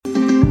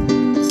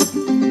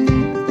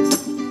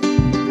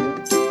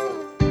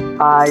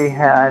I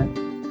had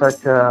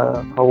such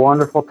a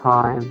wonderful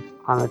time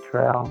on the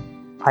trail.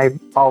 I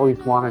always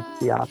wanted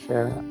to be out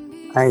there.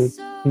 I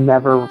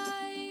never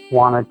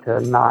wanted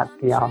to not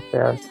be out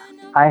there.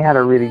 I had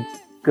a really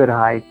good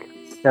hike.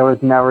 There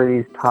was never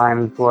these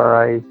times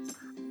where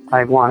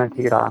I wanted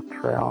to get off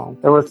trail.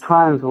 There was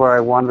times where I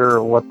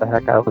wonder what the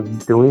heck I was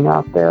doing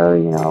out there,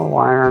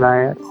 why aren't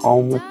I at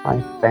home with my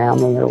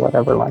family or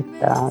whatever like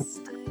that.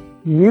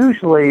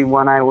 Usually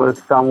when I was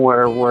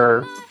somewhere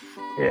where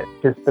it's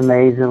just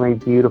amazingly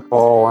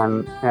beautiful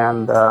and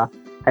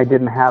I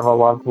didn't have a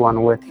loved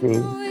one with me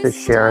to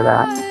share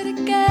that.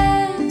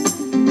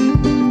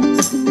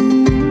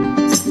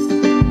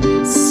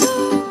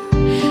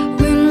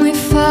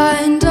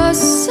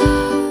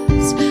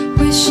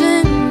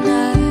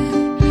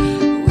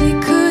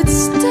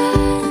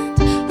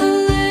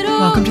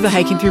 Welcome to the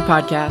Hiking Through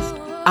podcast.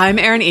 I'm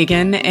Erin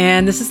Egan,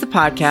 and this is the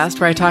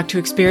podcast where I talk to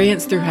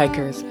experienced through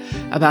hikers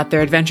about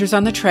their adventures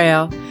on the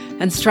trail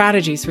and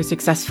strategies for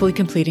successfully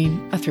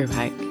completing a through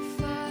hike.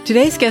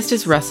 Today's guest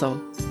is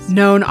Russell,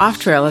 known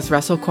off-trail as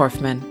Russell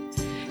Korfman.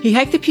 He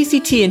hiked the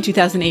PCT in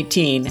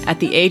 2018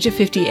 at the age of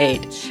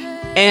 58,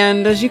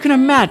 and as you can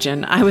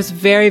imagine, I was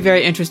very,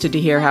 very interested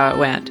to hear how it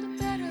went.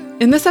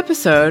 In this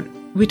episode,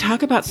 we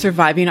talk about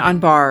surviving on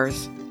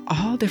bars,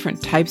 all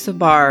different types of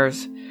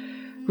bars,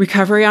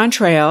 recovery on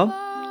trail,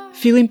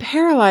 feeling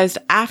paralyzed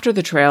after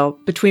the trail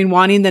between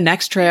wanting the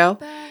next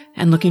trail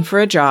and looking for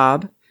a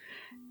job,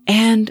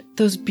 and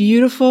those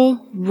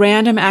beautiful,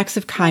 random acts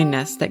of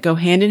kindness that go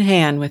hand in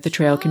hand with the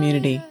trail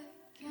community.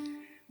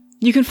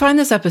 You can find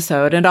this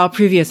episode and all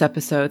previous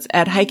episodes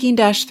at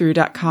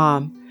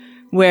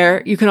hiking-through.com,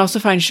 where you can also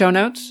find show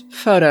notes,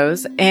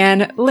 photos,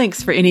 and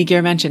links for any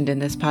gear mentioned in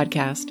this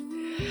podcast.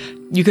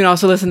 You can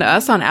also listen to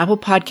us on Apple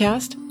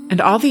Podcast and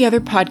all the other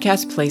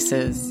podcast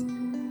places.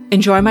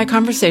 Enjoy my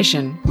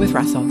conversation with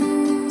Russell.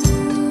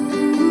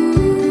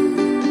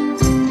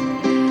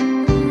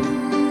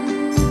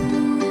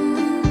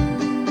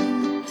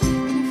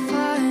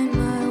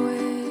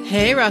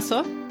 Hey,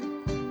 Russell.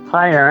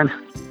 Hi, Erin.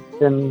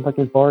 Been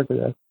looking forward to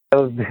this. I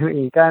was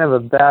doing kind of a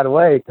bad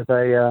way because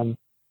I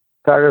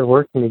started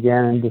working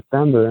again in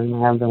December, and I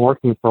haven't been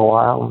working for a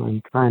while, and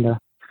I'm trying to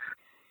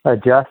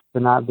adjust to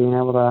not being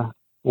able to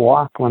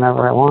walk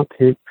whenever I want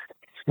to.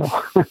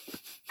 So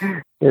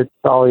it's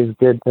always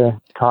good to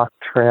talk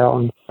trail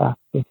and stuff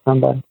with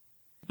somebody.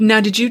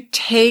 Now, did you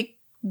take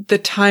the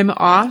time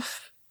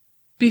off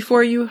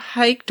before you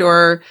hiked,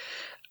 or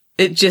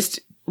it just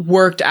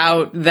worked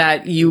out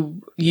that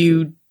you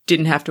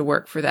didn't have to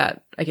work for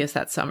that, I guess,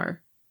 that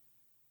summer?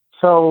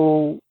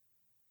 So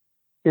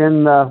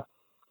in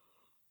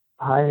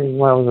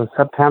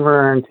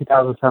September in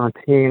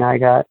 2017, I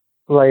got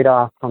laid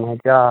off from my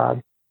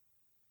job.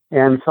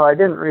 And so I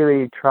didn't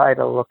really try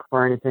to look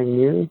for anything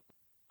new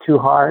too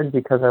hard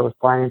because I was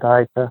planning to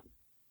hike the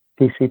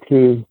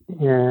PCT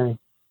the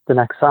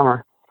next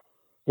summer.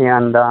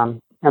 And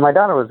my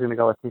daughter was going to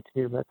go with me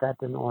too, but that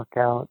didn't work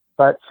out.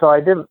 But so I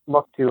didn't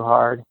look too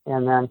hard.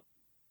 And then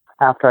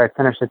after I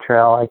finished the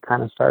trail, I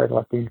kind of started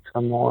looking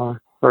some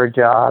more for a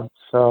job.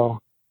 So,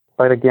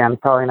 but again,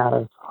 probably not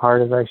as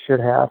hard as I should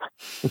have.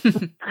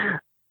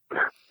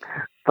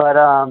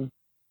 But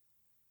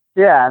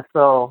yeah,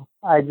 so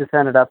I just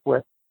ended up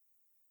with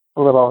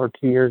a little over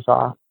 2 years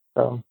off.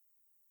 So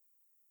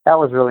that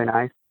was really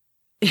nice.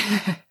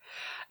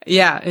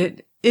 Yeah,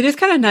 it is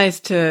kind of nice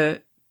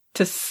to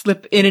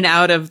slip in and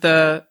out of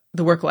the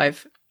work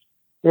life.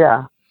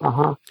 Yeah.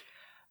 Uh-huh.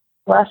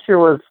 Last year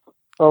was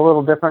a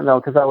little different though,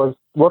 because I was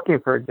looking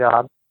for a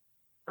job.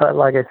 But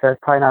like I said,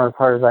 probably not as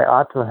hard as I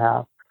ought to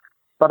have.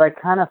 But I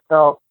kind of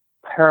felt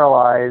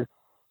paralyzed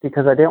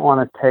because I didn't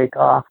want to take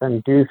off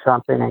and do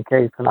something in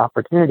case an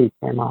opportunity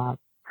came up.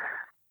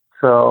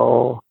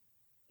 So,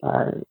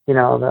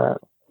 the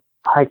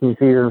hiking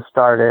season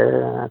started,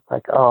 and it's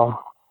like,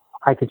 oh,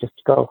 I could just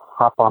go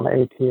hop on the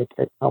AT. It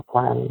takes no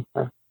planning.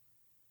 Or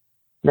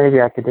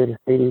maybe I could do the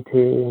CDT,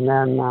 and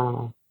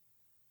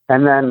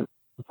then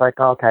it's like,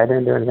 okay, I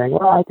didn't do anything.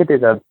 Well, I could do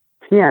the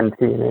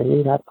PNT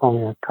maybe. That's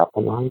only a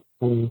couple months.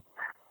 And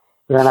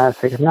then I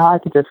figured, no, I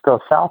could just go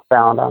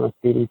southbound on the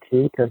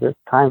CDT because it's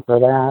time for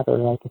that,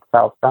 or I could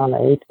southbound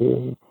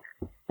the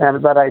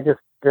AT. But I just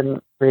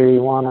didn't really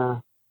want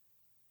to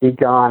be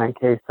gone in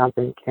case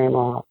something came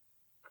up.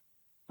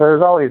 So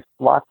there's always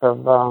lots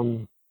of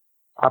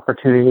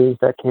opportunities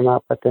that came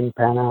up that didn't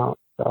pan out.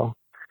 So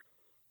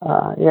so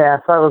I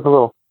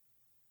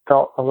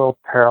felt a little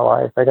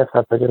paralyzed. I guess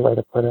that's a good way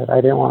to put it.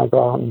 I didn't want to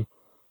go out and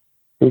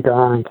be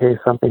gone in case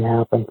something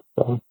happened.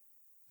 So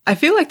I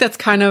feel like that's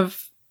kind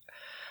of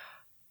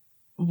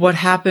what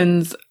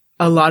happens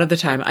a lot of the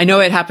time. I know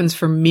it happens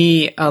for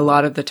me a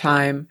lot of the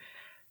time,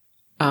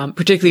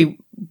 particularly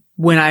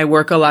when I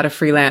work a lot of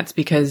freelance,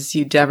 because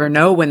you never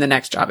know when the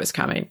next job is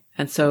coming.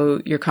 And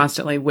so you're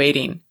constantly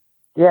waiting.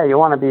 Yeah, you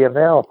want to be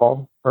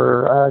available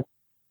for a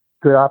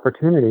good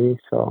opportunity.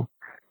 So,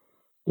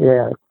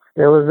 yeah,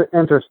 it was an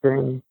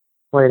interesting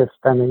way to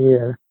spend the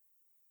year.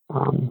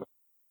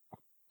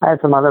 I had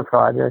some other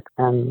projects,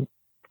 and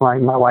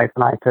like my wife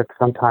and I took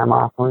some time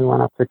off and we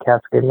went up to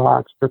Cascade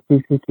Lodge for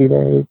PCT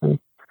days and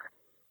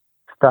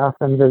stuff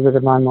and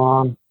visited my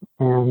mom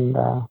and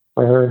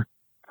for her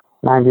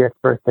 90th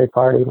birthday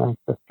party my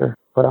sister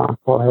put on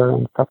for her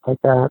and stuff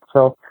like that.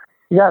 So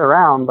we got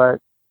around, but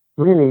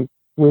really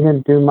we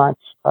didn't do much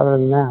other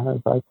than that. I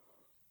was like,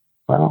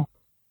 well,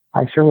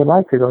 I sure would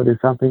like to go do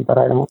something, but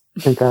I don't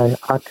think I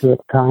ought to at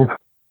the time.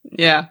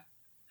 Yeah.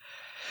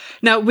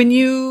 Now, when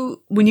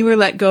you were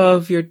let go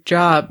of your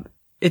job,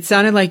 it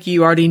sounded like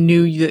you already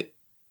knew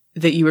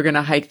that you were going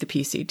to hike the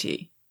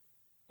PCT.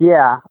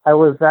 Yeah, I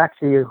was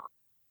actually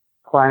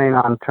planning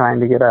on trying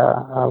to get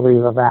a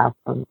leave of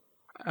absence.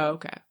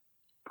 Okay.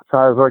 So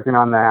I was working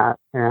on that,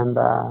 and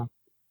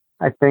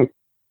I think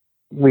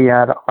we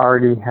had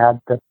already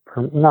had the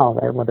no,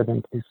 that would have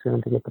been too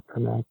soon to get the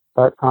permit.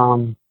 But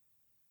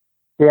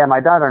yeah, my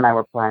daughter and I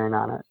were planning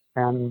on it,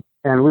 and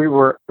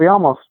we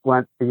almost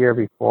went the year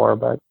before,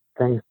 but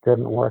things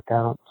didn't work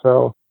out.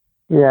 So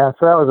yeah,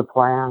 so that was a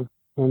plan.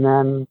 And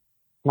then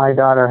my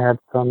daughter had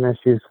some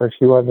issues, so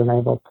she wasn't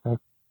able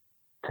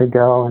to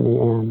go in the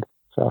end.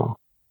 So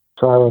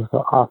I was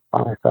off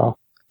by myself.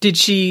 Did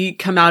she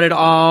come out at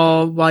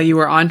all while you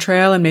were on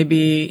trail and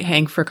maybe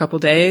hang for a couple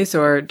days,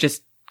 or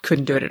just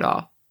couldn't do it at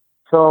all?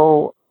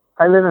 So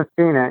I live in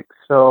Phoenix,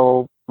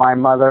 so my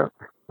wife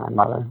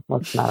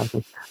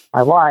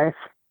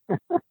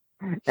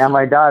and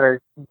my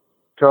daughter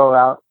drove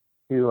out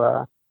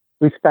to,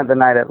 we spent the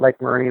night at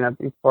Lake Marina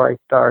before I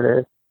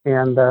started,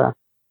 and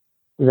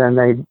then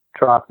they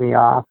dropped me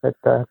off at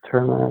the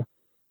terminus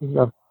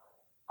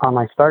on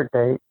my start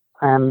date.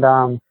 And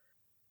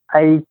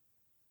I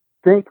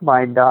think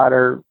my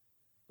daughter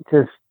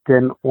just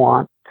didn't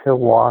want to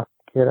walk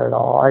it at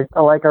all.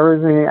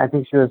 Originally, I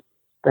think she was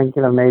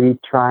thinking of maybe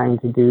trying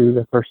to do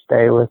the first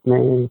day with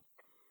me.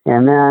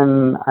 And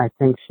then I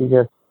think she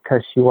just,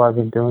 because she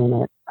wasn't doing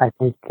it, I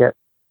think it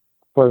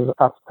was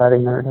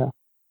upsetting her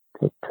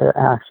to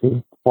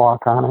actually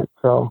walk on it.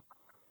 So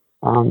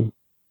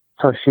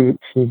she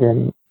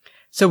didn't.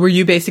 So were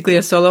you basically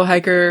a solo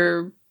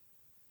hiker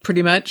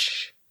pretty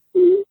much?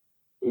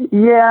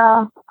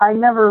 Yeah, I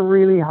never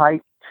really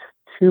hiked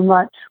too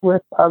much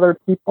with other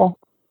people.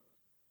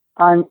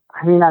 I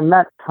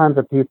met tons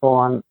of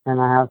people,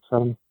 and I have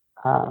some,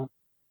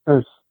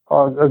 there's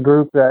a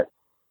group that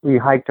we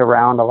hiked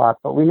around a lot,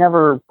 but we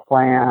never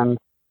planned,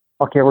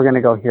 okay, we're going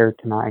to go here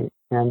tonight.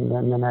 And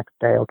then the next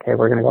day, okay,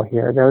 we're going to go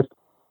here. There was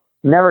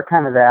never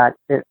kind of that.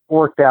 It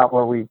worked out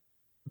where we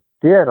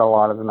did a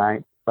lot of the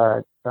nights,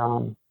 but,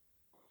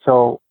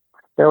 so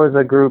there was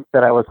a group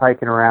that I was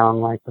hiking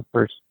around like the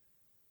first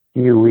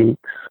few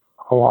weeks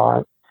a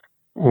lot.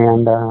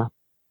 And,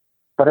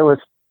 but it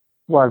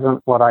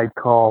wasn't what I'd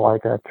call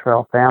like a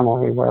trail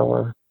family where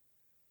we're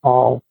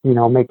all,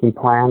 making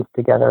plans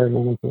together and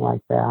anything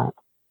like that.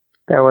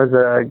 There was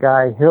a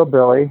guy,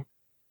 Hillbilly,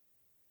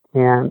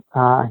 and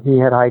he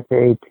had hiked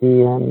the AT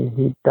and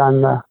he'd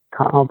done the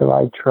Continental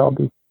Divide Trail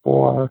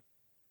before,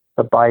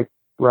 the bike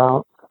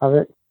route of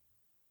it.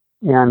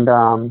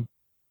 And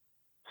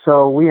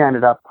so we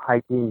ended up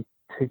hiking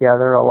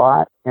together a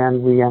lot,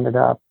 and we ended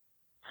up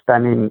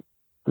spending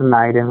the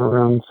night in a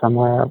room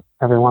somewhere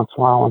every once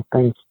in a while when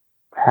things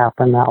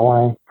happen that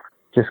way,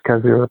 just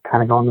because we were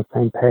kind of going the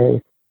same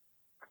pace.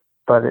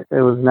 But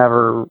it was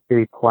never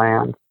really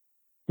planned.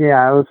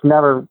 Yeah, it was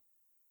never,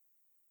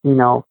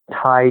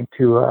 tied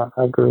to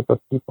a group of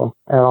people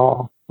at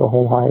all, the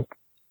whole hike.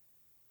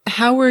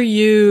 How were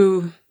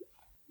you,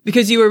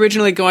 because you were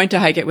originally going to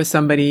hike it with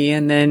somebody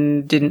and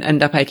then didn't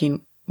end up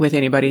hiking with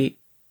anybody,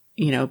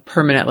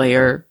 permanently,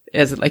 or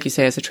as, like you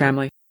say, as a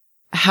tramley.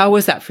 How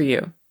was that for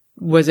you?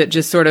 Was it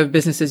just sort of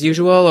business as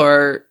usual,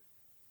 or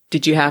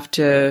did you have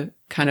to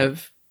kind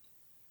of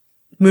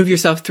move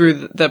yourself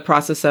through the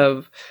process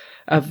of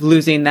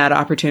losing that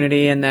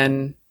opportunity and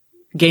then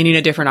gaining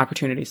a different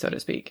opportunity, so to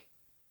speak?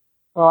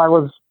 Well, I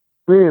was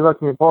really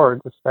looking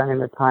forward to spending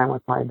the time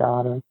with my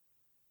daughter.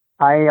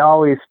 I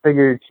always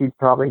figured she'd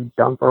probably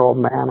dump her old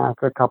man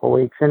after a couple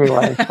of weeks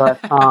anyway, but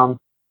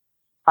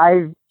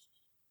I've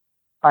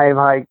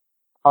hiked,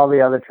 all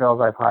the other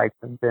trails I've hiked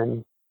have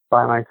been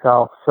by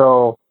myself,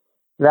 so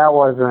that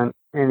wasn't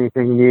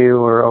anything new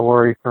or a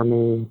worry for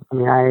me.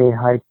 I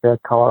hiked the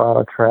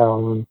Colorado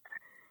Trail,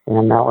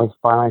 and that was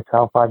by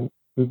myself. I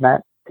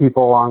met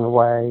people along the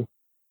way,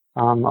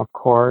 of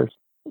course,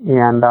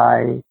 and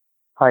I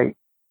hiked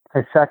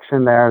a section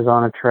of the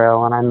Arizona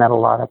Trail, and I met a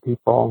lot of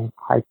people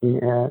hiking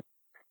it.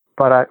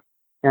 But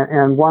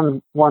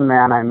one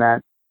man I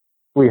met,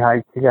 we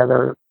hiked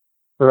together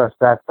the rest of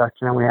that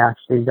section, and we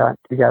actually got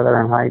together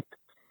and hiked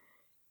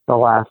the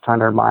last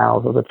 100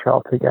 miles of the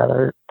trail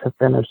together to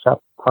finish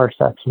up our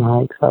section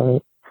hikes of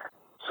it.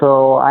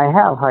 So I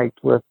have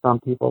hiked with some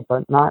people,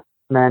 but not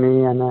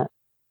many, and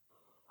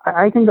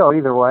I can go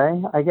either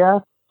way, I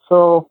guess.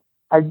 So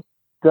I've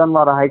done a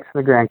lot of hikes in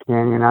the Grand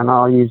Canyon, and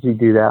I'll usually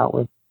do that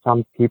with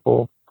some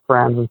people,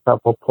 friends and stuff.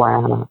 We'll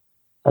plan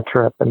a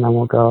trip, and then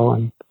we'll go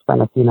and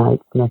spend a few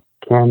nights in the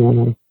canyon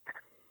and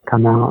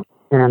come out.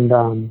 And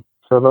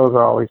so those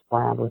are always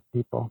planned with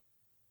people.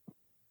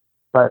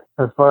 But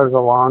as far as the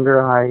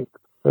longer hikes,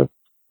 it's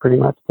pretty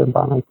much been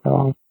by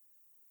myself.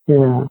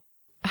 Yeah.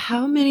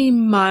 How many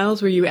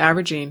miles were you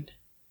averaging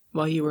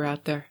while you were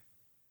out there?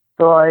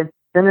 So I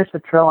finished the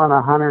trail in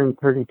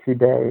 132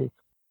 days.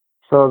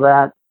 So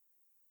that's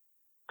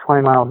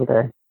 20 miles a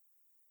day.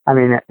 I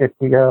mean, if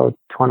you go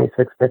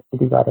 2650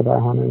 divided by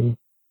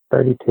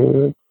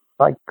 132, it's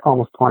like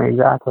almost 20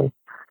 exactly.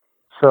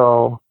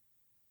 So,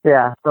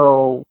 yeah.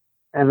 So,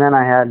 and then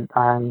I had,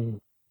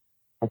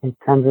 I think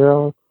 10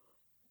 drills.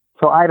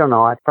 So I don't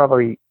know.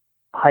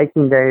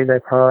 Hiking days, I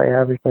probably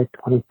averaged like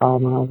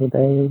 25 miles a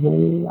day,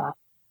 maybe.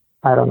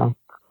 I don't know.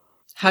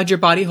 How'd your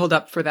body hold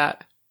up for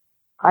that?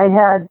 I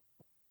had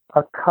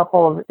a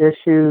couple of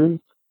issues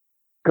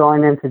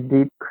going into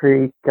Deep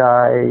Creek.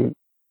 I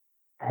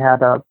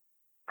had a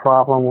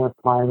problem with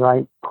my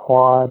right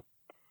quad,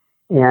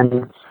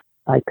 and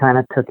I kind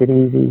of took it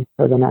easy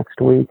for the next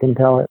week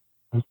until it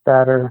was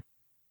better.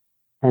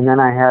 And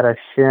then I had a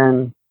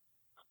shin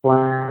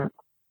splint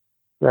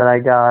that I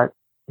got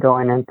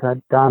going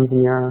into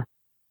Dunsmuir.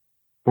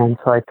 And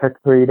so I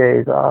took 3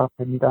 days off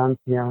in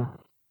Dunsmuir.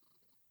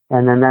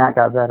 And then that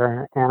got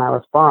better, and I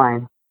was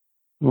fine.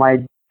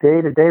 My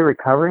day-to-day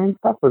recovery and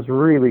stuff was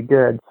really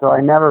good. So I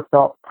never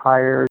felt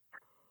tired.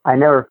 I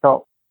never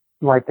felt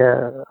like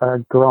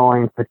a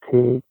growing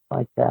fatigue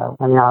like that.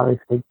 I mean,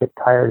 obviously you get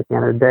tired at the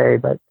end of the day,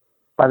 but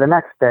by the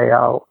next day,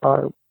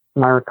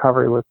 my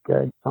recovery was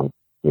good. So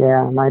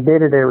yeah, my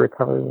day-to-day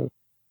recovery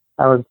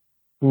I was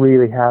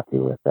really happy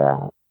with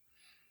that.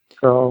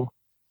 So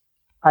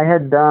I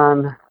had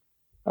done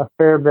a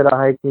fair bit of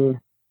hiking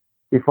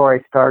before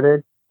I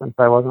started, since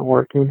I wasn't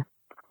working.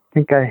 I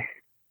think I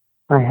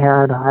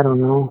had, I don't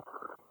know,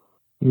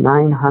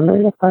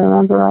 900, if I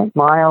remember right,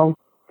 miles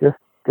just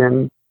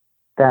in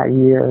that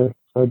year,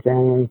 so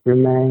January through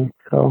May.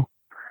 So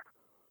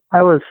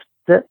I was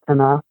fit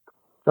enough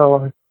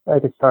so I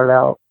could start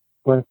out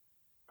with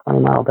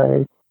 20-mile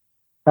days.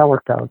 That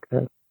worked out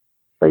good.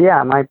 But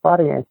yeah, my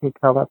body, I think,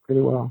 held up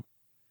pretty well.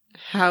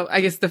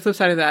 I guess the flip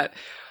side of that.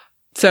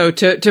 So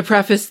to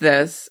preface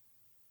this,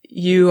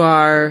 you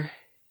are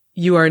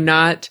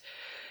not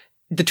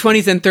the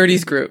 20s and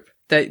 30s group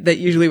that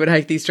usually would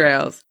hike these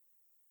trails.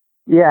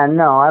 Yeah,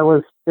 no, I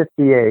was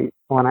 58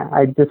 when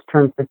I just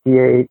turned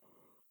 58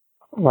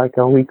 like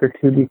a week or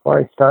two before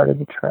I started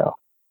the trail.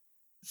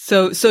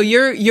 So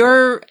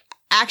your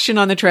action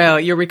on the trail,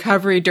 your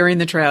recovery during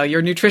the trail,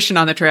 your nutrition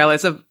on the trail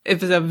is of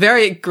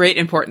very great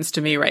importance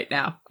to me right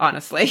now,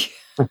 honestly.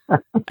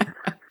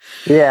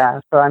 Yeah,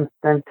 so I'm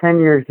 10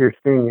 years your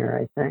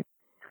senior, I think.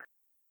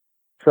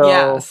 So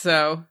yeah,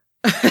 so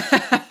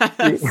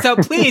so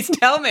please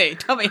tell me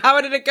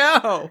how did it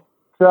go?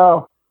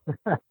 So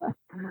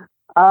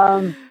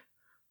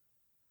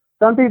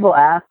some people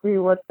ask me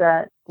how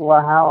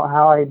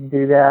I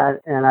do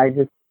that, and I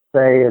just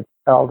say it's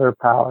elder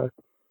power.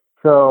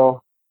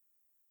 So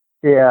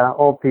yeah,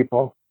 old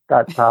people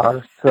got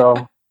power.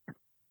 So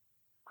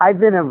I've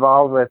been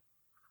involved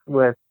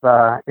with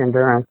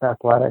endurance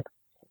athletics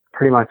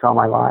pretty much all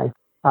my life.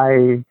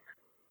 I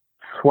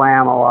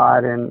swam a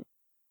lot in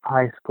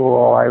high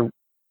school. I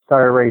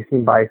started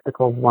racing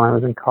bicycles when I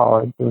was in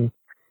college, and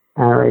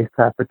I raced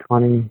that for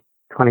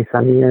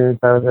 27 years.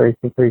 I was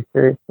racing pretty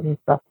seriously and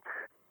stuff.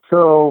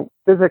 So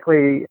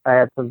physically, I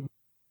had some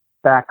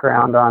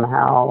background on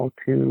how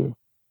to,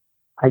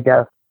 I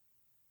guess,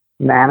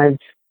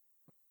 manage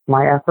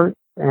my efforts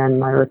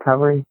and my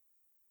recovery.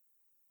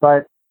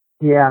 But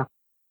yeah,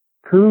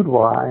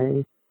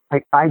 food-wise,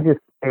 I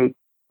just ate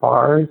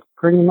bars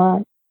pretty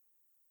much.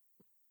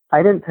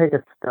 I didn't take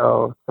a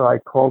stove, so I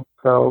cold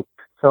soaked.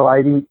 So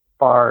I'd eat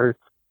bars,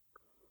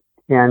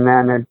 and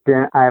then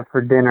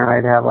for dinner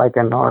I'd have like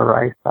a Nor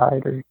rice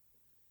side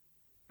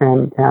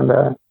and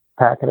a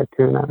packet of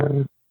tuna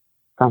or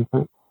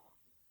something.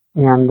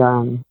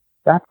 And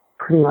that's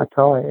pretty much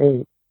all I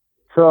ate.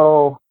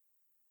 So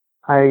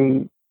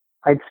I'd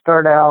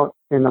start out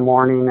in the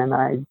morning, and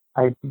I'd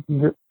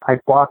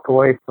walk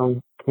away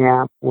from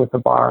camp with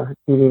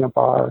eating a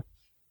bar,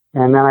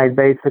 and then I'd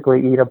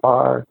basically eat a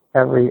bar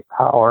every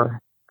hour.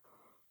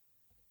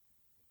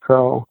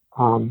 So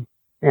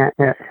and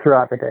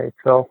throughout the day.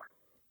 So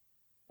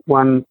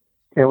when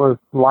it was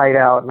light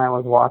out and I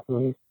was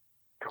walking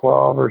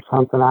 12 or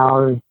something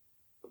hours,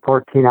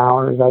 14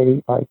 hours, I'd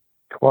eat like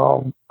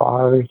 12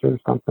 bars or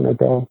something a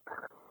day.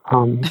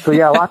 So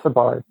yeah, lots of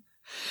bars.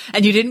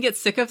 And you didn't get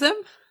sick of them?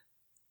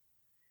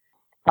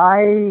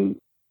 I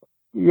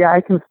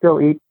can still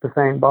eat the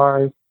same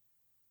bars.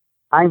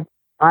 I'm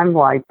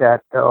like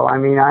that though. I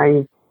mean,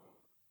 I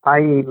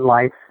eat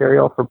Life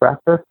cereal for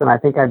breakfast, and I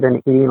think I've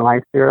been eating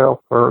Life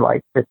cereal for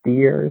like 50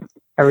 years,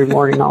 every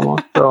morning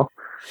almost. So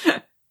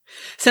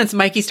since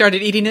Mikey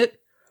started eating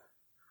it?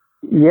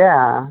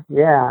 Yeah,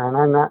 and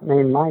I'm not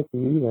named Mikey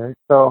either.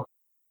 So,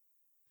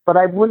 but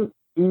I wouldn't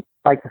eat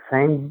like the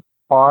same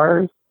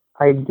bars.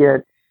 I'd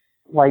eat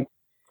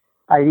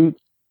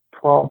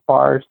 12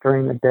 bars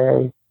during the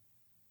day.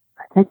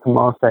 I think the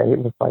most I ate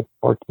was like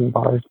 14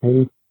 bars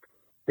maybe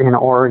in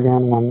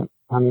Oregon when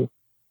I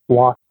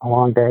walked a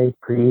long day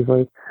pretty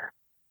easily.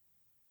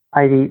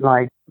 I'd eat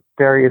like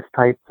various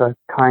types of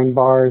Kind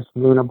bars,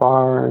 Luna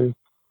bars,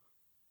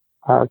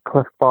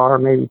 Cliff bar,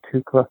 maybe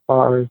 2 Cliff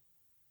bars,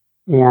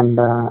 and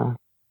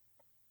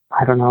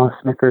I don't know, a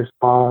Snickers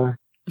bar.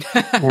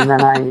 And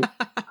then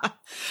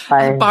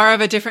a bar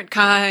of a different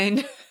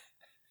kind.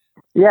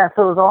 Yeah,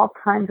 so it was all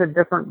kinds of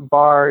different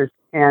bars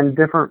and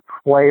different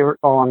flavors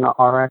on the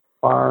RX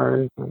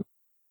bars. And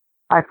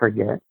I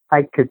forget.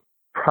 I could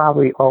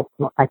probably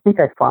I think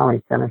I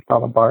finally finished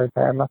all the bars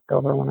I had left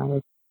over when I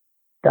was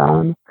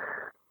done.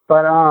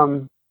 But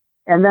and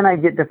then I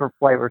get different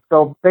flavors.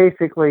 So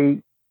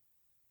basically,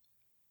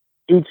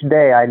 each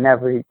day I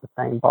never eat the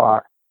same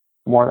bar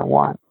more than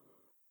once.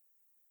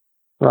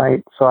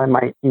 Right? So I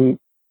might eat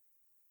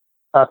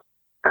a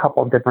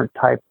couple different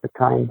types of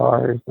Kind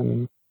bars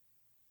and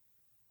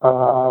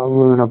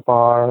Luna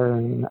bar,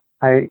 and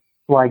I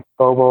like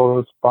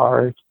Bobo's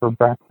bars for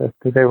breakfast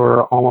because they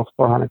were almost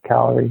 400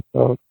 calories.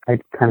 So I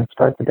kind of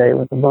start the day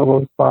with a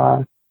Bobo's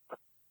bar.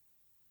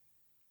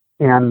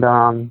 And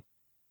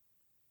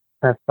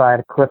if I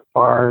had a Cliff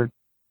bar,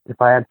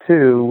 if I had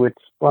 2, which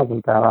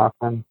wasn't that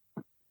often.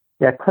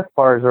 Yeah, Cliff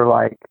bars are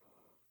like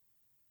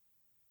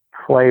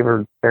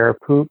flavored bear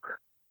poop,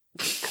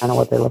 kind of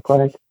what they look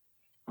like.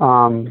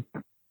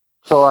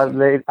 So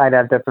I'd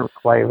have different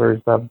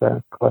flavors of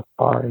the Cliff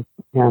bars,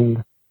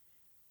 and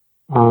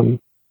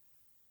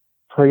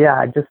so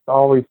yeah, just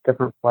always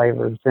different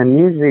flavors, and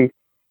usually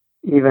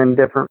even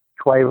different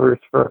flavors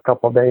for a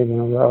couple of days in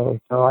a row.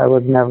 So I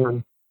was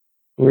never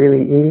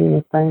really eating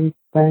the same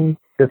thing,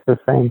 just the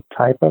same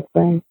type of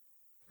thing.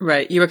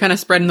 Right. You were kind of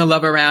spreading the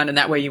love around, and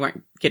that way you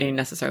weren't getting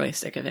necessarily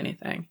sick of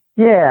anything.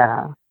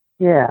 Yeah.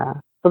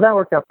 So that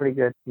worked out pretty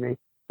good for me.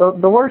 So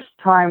the worst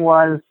time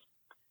was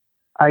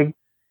I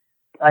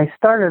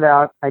started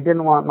out, I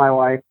didn't want my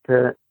wife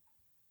to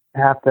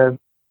have to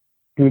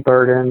be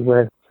burdened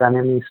with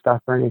sending me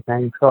stuff or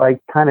anything. So I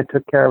kind of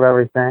took care of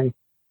everything.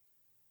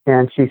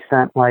 And she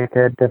sent like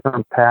a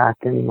different pack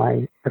and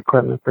my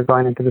equipment for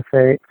going into the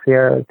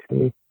Sierra to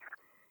me.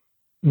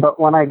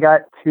 But when I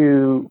got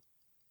to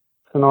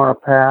Sonora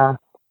Pass,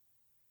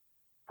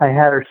 I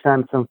had her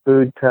send some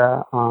food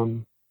to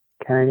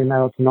Kennedy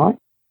Meadows North.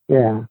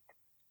 Yeah.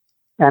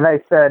 And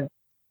I said,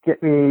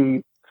 get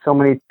me so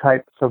many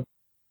types of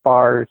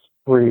bars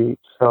free.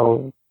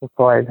 So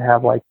I'd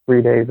have like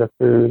 3 days of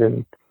food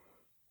and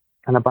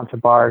a bunch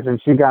of bars. And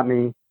she got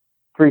me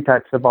 3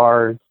 types of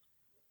bars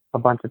a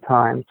bunch of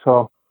times.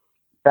 So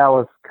that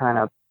was kind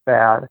of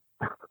bad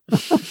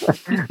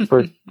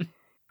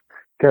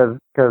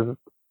because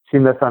she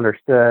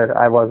misunderstood.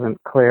 I wasn't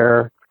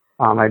clear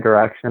on my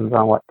directions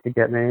on what to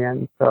get me.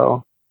 And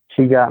so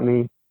she got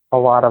me a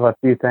lot of a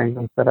few things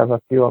instead of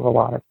a few of a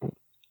lot of things.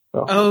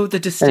 So, the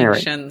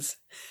distinctions.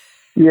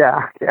 Anyway.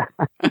 Yeah.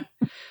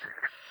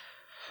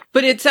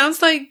 But it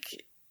sounds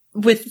like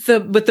with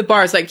the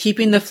bars, like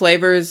keeping the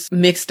flavors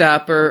mixed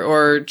up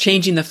or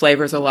changing the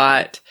flavors a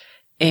lot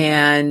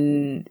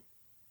and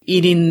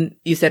eating,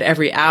 you said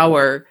every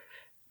hour,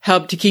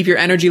 helped to keep your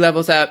energy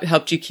levels up,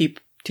 helped you keep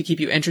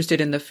you interested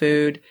in the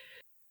food.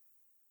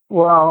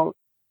 Well,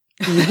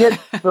 you get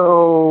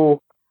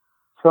so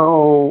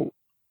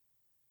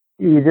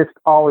you just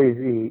always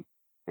eat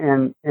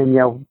and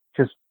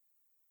just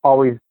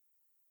always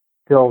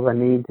feel the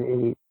need to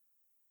eat.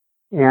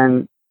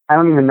 And I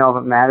don't even know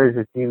if it matters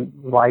if you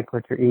like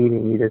what you're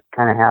eating. You just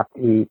kind of have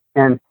to eat.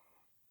 And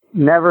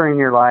never in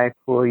your life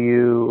will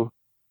you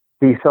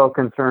be so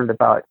concerned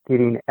about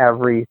getting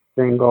every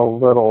single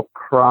little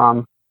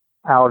crumb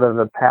out of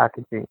the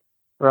packaging,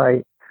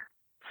 right?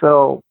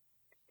 So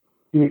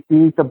you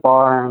eat the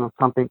bar and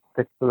something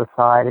sticks to the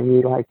side and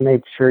you like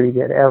make sure you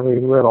get every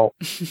little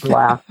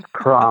last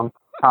crumb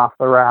off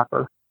the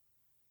wrapper.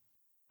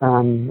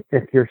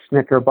 If your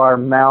Snicker bar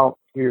melts,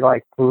 you're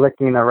like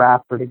licking the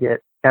wrapper to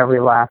get every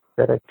last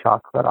bit of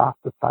chocolate off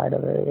the side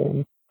of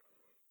it.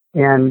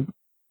 And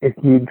if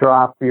you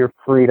drop your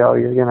Frito,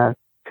 you're going to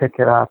pick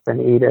it up and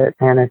eat it.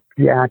 And if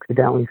you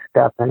accidentally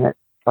step in it,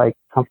 it's like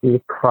something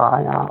you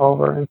cry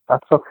over and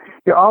stuff. So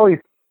you're always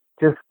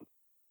just,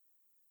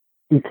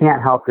 you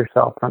can't help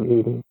yourself from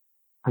eating.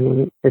 I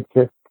mean, it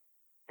just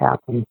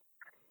happens.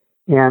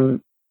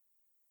 And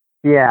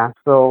yeah,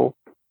 so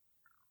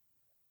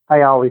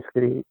I always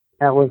could eat.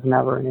 That was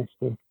never an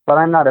issue. But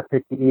I'm not a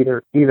picky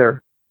eater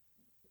either.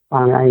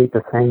 I mean, I eat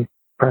the same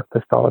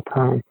breakfast all the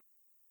time.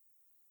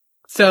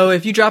 So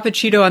if you drop a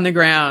Cheeto on the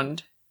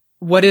ground,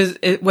 what is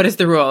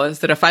the rule?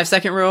 Is it a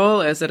 5-second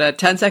rule? Is it a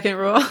 10-second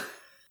rule?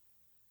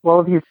 Well,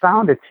 if you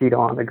found a Cheeto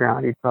on the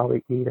ground, you'd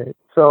probably eat it.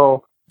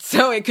 So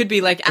it could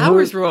be like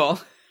hours rule.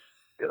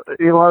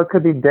 Well, it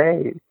could be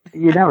days.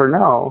 You never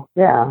know.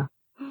 Yeah.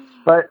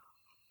 But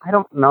I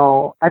don't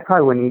know. I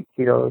probably wouldn't eat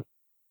Cheetos.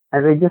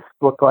 And they just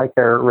look like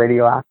they're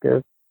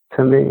radioactive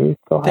to me.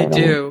 So they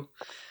do.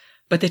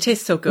 But they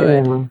taste so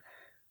good. Yeah.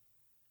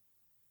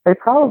 They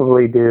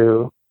probably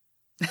do.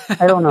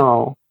 I don't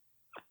know.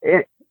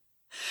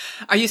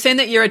 Are you saying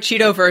that you're a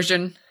Cheeto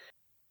version?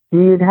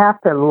 You'd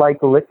have to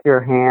like lick your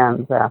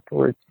hands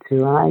afterwards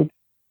too. And I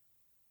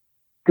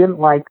didn't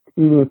like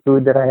eating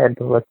food that I had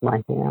to lick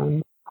my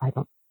hands.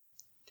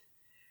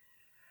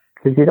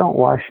 because you don't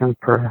wash them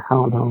for, I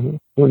don't know,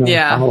 who knows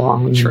how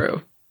long.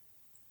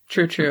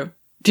 True.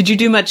 Did you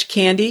do much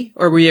candy,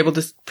 or were you able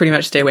to pretty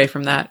much stay away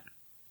from that,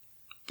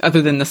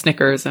 other than the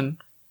Snickers? And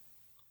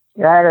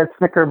yeah, I had a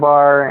Snicker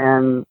bar,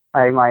 and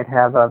I might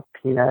have a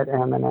peanut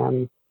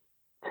M&M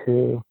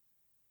too.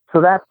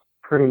 So that's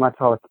pretty much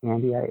all the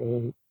candy I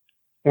ate.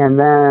 And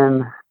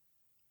then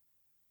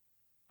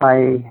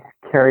I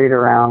carried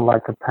around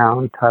like a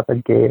pound tub of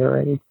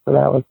Gatorade, so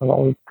that was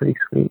always pretty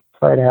sweet.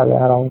 So I'd have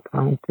that all the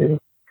time too.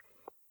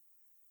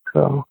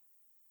 So,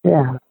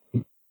 yeah,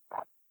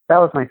 that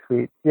was my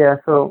sweets. Yeah,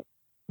 so,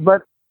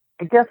 but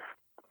I guess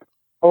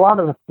a lot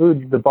of the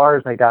foods, the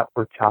bars I got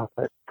were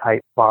chocolate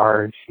type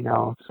bars, you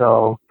know,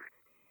 so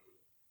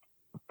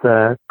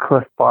the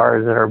Cliff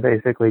bars that are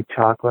basically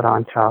chocolate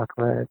on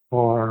chocolate,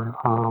 or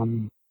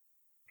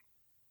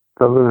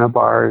the Luna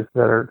bars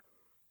that are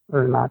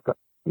not, that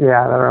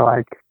are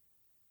like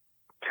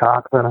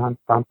chocolate on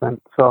something.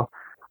 So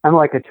I'm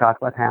like a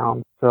chocolate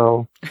hound.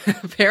 So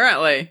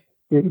apparently,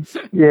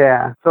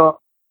 yeah. So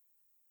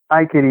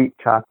I could eat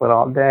chocolate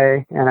all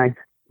day, and I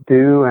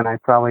do, and I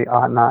probably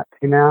ought not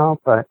to now.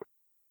 But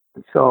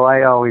so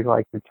I always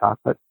like the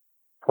chocolate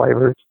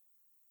flavors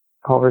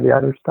over the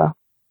other stuff.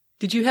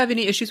 Did you have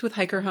any issues with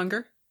hiker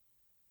hunger?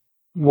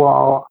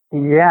 Well,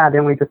 yeah.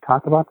 Didn't we just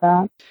talk about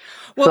that?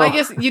 Well, I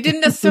guess you didn't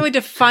necessarily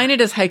define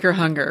it as hiker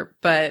hunger,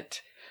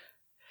 but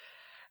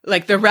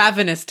like the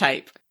ravenous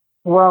type.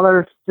 Well,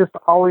 there's just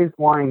always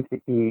wanting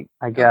to eat,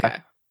 I guess. Okay.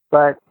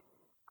 But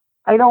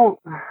I don't...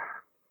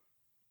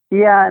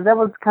 Yeah, that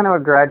was kind of a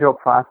gradual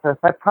process.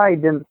 I probably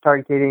didn't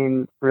start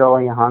getting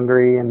really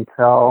hungry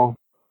until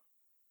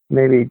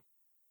maybe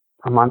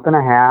a month and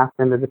a half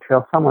into the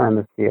trail, somewhere in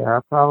the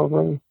Sierra,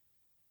 probably.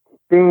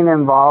 Being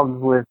involved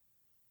with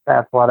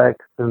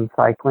athletics and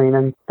cycling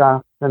and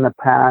stuff in the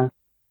past,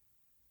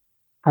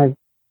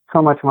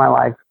 so much of my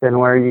life's been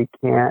where you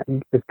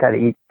just got to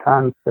eat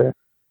tons to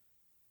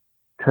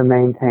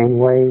maintain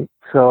weight.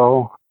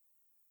 So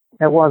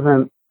it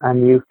wasn't a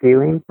new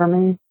feeling for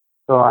me.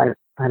 So I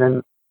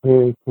didn't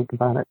really think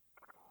about it.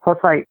 Plus,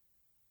 I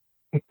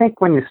think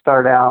when you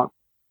start out,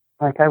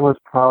 like I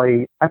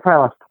probably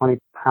lost 20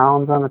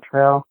 pounds on the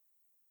trail.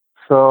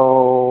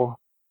 So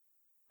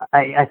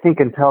I think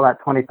until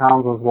that 20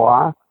 pounds was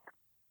lost,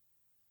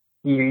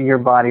 your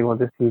body will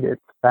just eat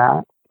its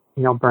fat,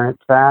 burn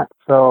its fat.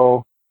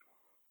 So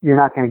you're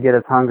not going to get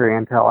as hungry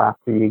until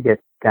after you get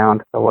down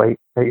to the weight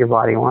that your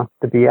body wants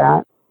to be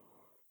at,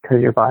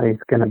 because your body's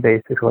going to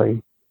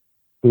basically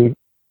ease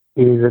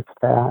its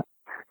fat.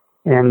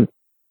 And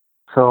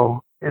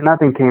so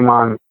nothing came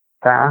on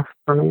fast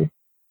for me.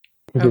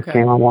 It just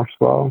came on more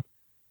slow.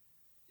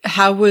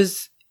 How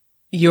was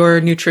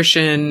your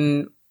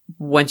nutrition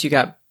once you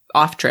got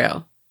off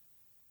trail?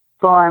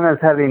 So I'm as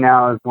heavy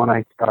now as when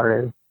I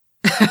started.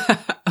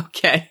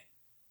 Okay.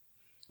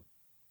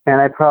 And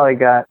I probably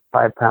got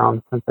 5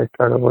 pounds since I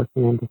started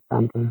working in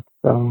December.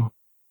 So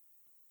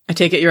I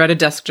take it you're at a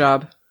desk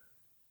job.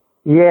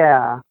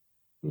 Yeah.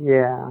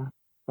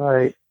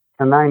 Like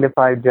a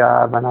 9-to-5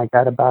 job, and I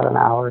got about an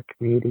hour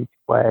commute each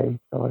way,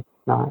 so it's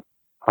not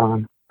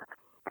fun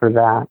for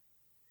that.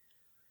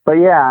 But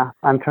yeah,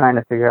 I'm trying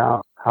to figure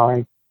out how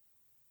I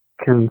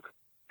can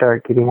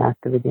start getting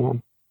active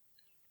again.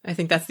 I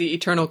think that's the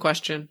eternal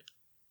question.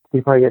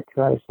 Before I get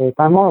too out of shape,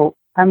 I'm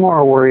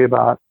more worried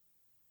about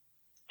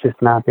just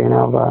not being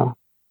able to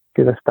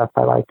do the stuff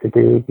I like to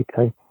do,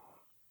 because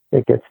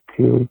it gets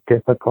too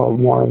difficult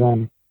more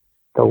than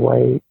the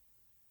weight.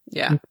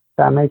 Yeah. Does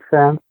that make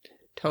sense?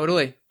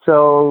 Totally.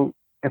 So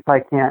if I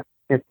can't,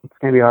 it's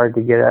going to be hard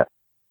to go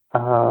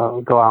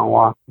out and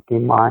walk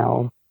 15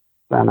 miles,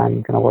 then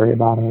I'm going to worry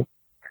about it.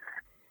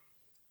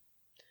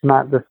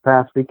 Not this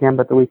past weekend,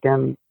 but the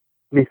weekend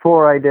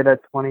before, I did a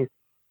 26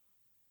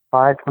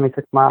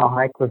 mile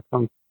hike with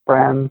some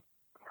friends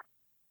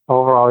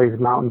over all these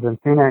mountains in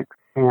Phoenix.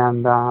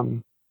 And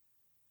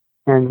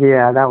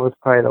yeah, that was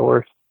probably the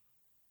worst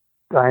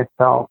I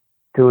felt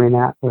doing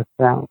that with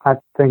them. I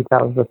think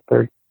that was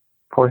the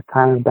fourth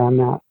time I've done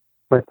that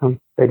with them.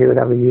 They do it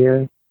every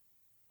year,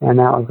 and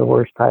that was the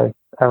worst I've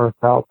ever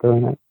felt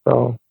doing it.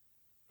 So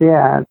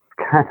yeah, it's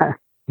kind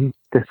of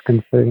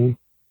disconcerting.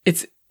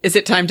 Is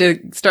it time to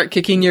start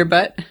kicking your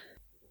butt?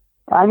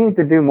 I need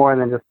to do more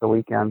than just the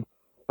weekend.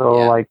 So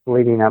like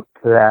leading up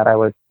to that, I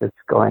was just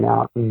going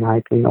out and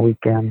hiking the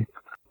weekend.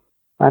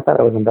 I thought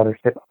I was in better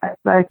shape.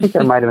 I think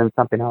there might have been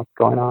something else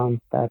going on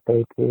that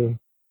day too,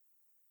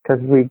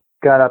 because we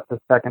got up the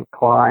second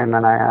climb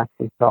and I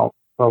actually felt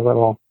a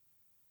little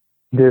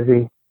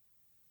dizzy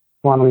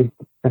when we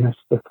finished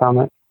the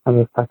summit of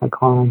the second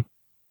climb.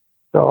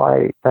 So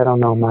I don't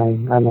know,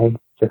 I may have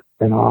just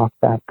been off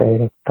that day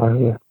to start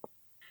with.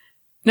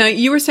 Now,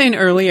 you were saying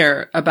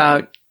earlier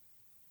about,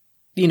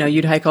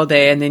 you'd hike all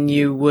day and then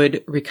you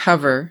would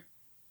recover,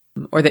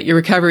 or that your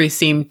recovery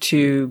seemed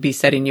to be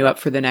setting you up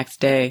for the next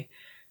day.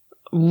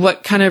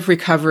 What kind of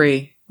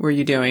recovery were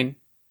you doing?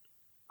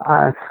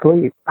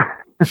 Sleep.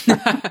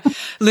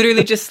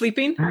 Literally just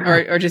sleeping,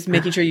 or just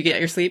making sure you get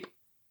your sleep?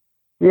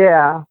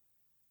 Yeah,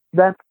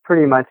 that's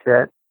pretty much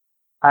it.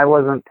 I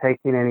wasn't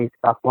taking any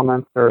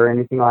supplements or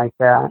anything like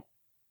that.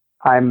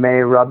 I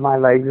may rub my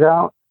legs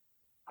out.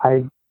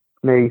 I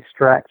may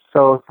stretch.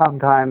 So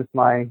sometimes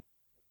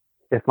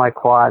if my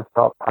quads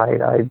felt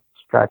tight, I'd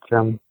stretch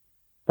them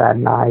that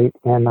night,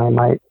 and I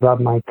might rub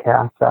my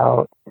calves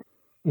out.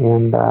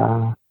 And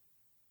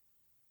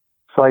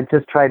so I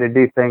just try to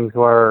do things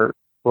where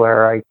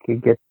I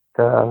could get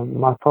the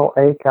muscle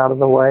ache out of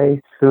the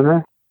way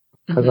sooner,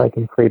 because I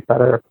can sleep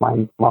better if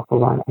my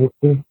muscles aren't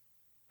aching.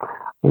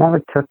 I never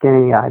took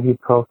any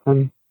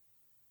ibuprofen.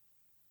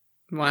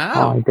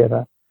 Wow. I did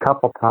a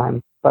couple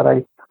times, but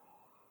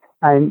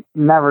I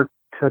never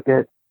took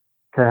it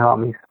to help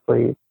me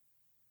sleep.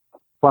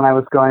 When I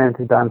was going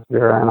into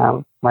Dunsmuir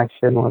and my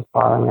shin was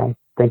bothering me,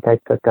 I think I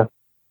took a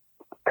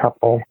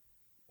couple.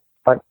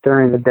 But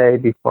during the day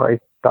before I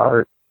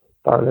started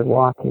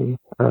walking,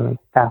 or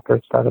after I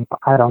started,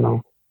 I don't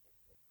know.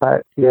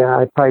 But yeah,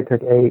 I probably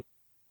took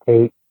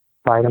eight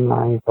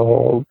vitamins the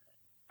whole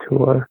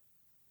tour.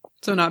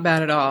 So not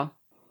bad at all.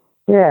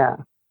 Yeah.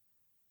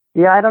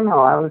 Yeah, I don't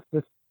know.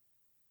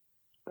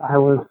 I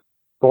was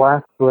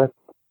blessed with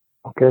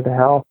good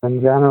health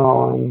in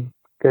general and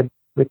good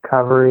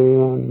recovery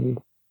and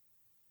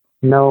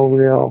no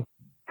real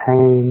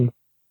pain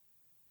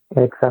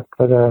except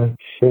for the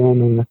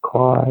shin and the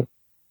quad.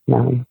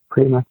 No,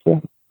 pretty much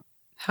it.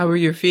 How were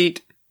your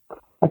feet?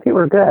 My feet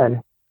were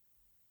good.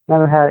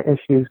 Never had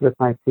issues with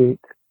my feet.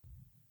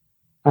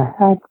 I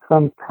had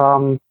some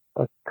problems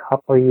a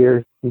couple of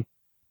years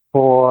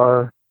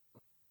before,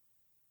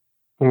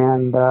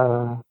 and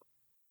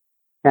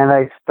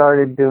I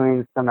started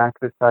doing some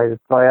exercises.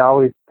 So I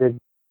always did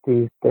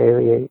these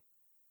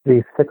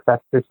 6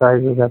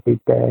 exercises every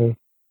day,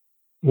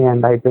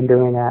 and I've been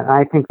doing that. And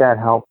I think that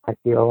helped my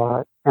feet a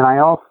lot. And I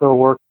also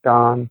worked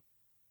on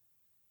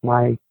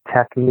my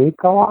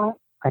technique a lot.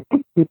 I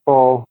think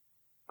people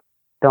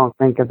don't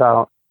think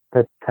about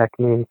the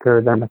technique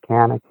or their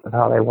mechanics of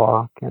how they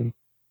walk, and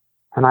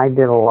I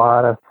did a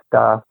lot of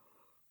stuff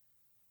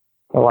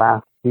the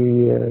last few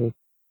years,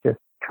 just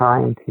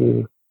trying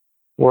to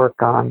work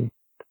on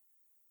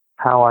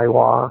how I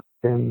walk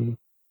and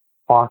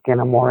walk in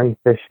a more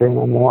efficient,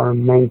 a more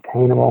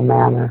maintainable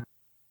manner.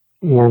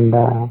 And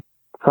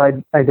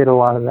so I did a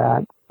lot of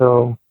that.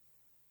 So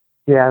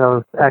yeah,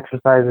 those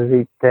exercises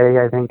each day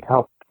I think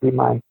helped keep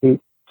my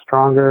feet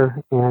stronger,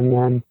 and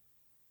then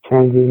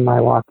changing my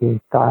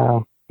walking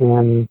style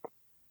and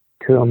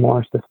to a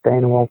more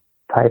sustainable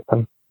type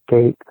of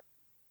gait.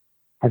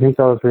 I think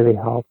those really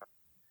help.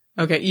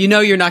 Okay,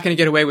 you're not going to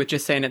get away with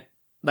just saying it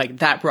like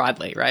that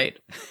broadly, right?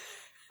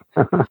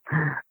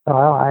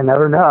 Well, I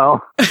never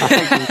know.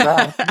 I can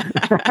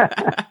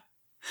try.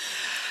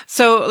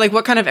 So, like,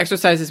 what kind of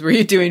exercises were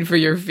you doing for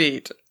your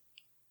feet?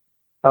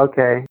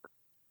 Okay.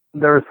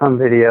 There was some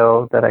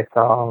video that I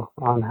saw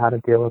on how to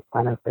deal with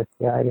plantar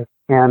fasciitis.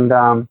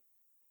 And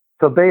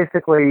so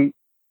basically,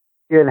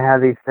 it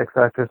had these 6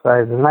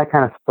 exercises, and I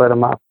kind of split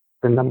them up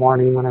in the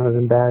morning when I was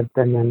in bed,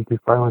 and then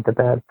before I went to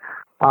bed.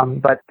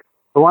 But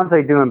the ones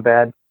I do in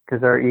bed,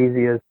 because they're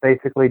easy, is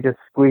basically just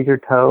squeeze your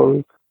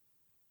toes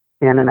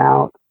in and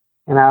out.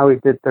 And I always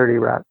did 30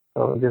 reps.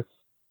 So just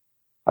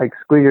like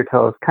squeeze your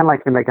toes, kind of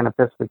like you're making a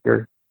fist with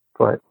your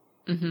foot.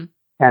 Mm-hmm.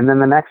 And then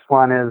the next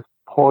one is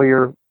pull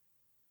your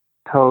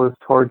toes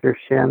towards your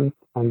shins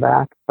and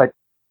back, but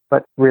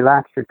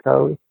relax your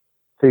toes.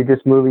 So you're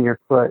just moving your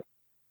foot,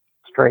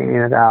 straightening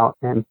it out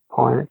and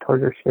pulling it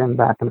towards your shin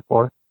back and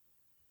forth.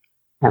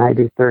 And I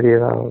do 30 of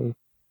those.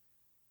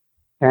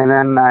 And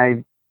then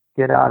I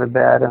get out of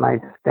bed and I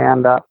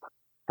stand up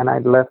and I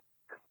lift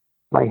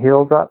my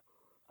heels up.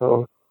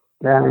 So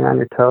standing on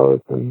your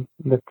toes and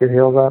lift your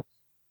heels up.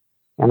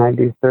 And I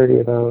do 30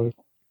 of those.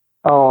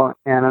 Oh,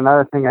 and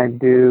another thing I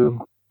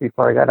do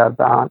before I got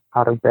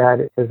out of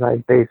bed is I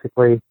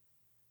basically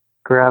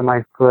grab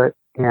my foot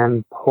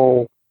and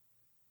hold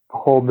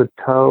the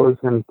toes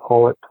and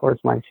pull it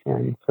towards my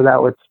shin. So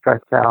that would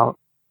stretch out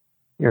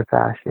your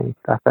fascia and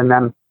stuff. And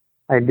then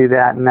I do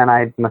that, and then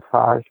I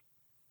massage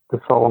the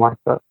sole of my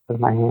foot with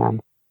my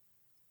hand.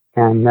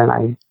 And then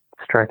I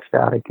stretched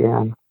out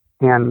again.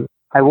 And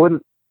I was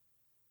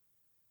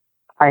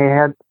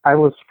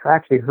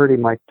actually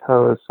hurting my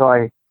toes, so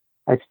I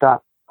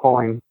stopped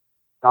pulling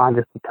on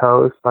just the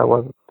toes, so I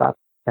wasn't stopped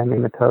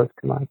bending the toes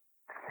too much.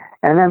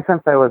 And then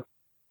since I was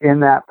in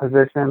that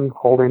position,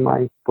 holding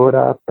my foot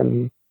up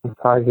and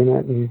massaging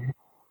it and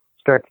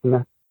stretching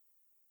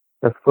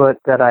the foot,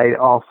 that I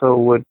also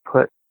would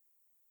put,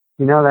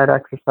 that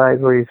exercise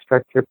where you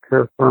stretch your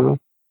piriformis,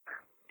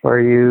 where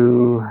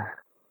you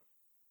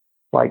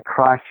like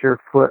cross your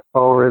foot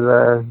over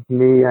the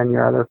knee on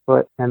your other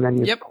foot, and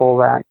then you pull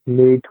that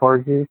knee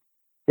towards you.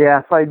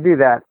 Yeah, so I do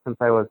that since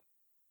I was.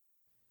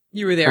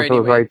 You were there anyway. I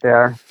was right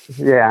there.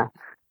 Yeah,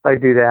 so I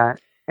do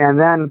that, and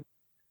then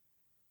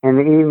in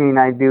the evening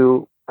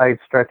I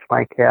stretch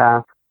my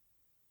calf.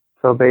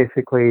 So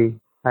basically,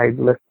 I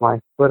lift my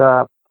foot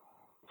up,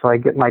 so I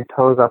get my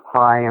toes up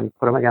high and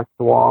put them against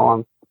the wall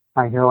on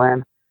my heel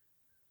end,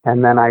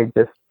 and then I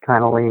just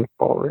kind of lean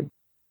forward,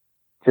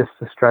 just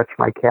to stretch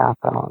my calf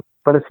out.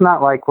 But it's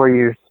not like where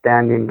you're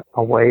standing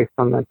away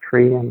from the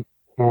tree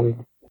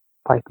and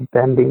like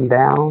bending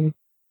down.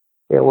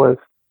 It was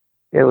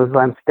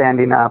I'm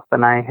standing up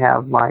and I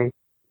have my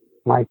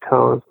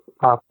toes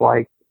up,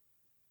 like,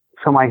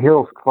 so my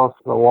heel's close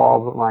to the wall,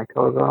 but my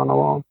toes are on the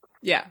wall.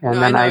 Yeah, and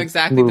no, I know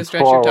exactly the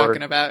stretch you're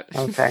talking about.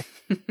 Okay.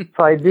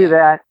 So I do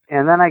that,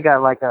 and then I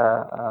got like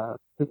a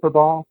super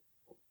ball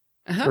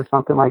or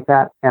something like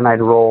that, and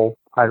I'd roll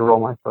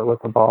my foot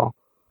with the ball.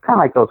 Kind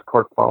of like those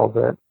cork balls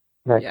that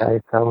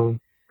guy's selling.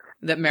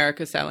 That Merrick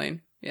is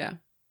selling, yeah.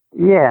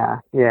 Yeah.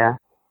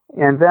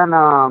 And then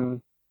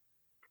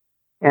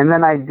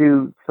I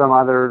do some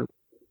other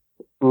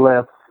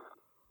lifts,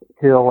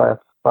 heel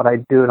lifts, but I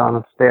do it on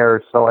the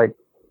stairs, so I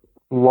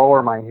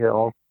lower my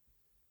heels.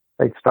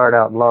 They'd start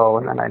out low,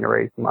 and then I'd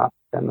raise them up,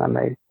 and then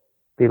they'd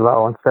be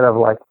low instead of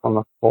like on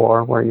the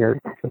floor where you're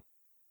just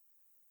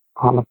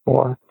on the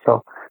floor.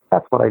 So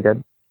that's what I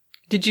did.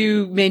 Did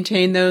you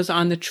maintain those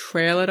on the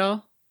trail at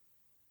all?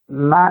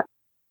 Not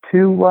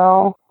too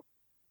well.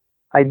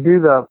 I do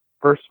the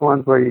first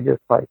ones where you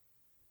just like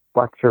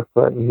flex your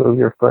foot and move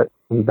your foot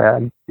in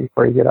bed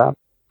before you get up.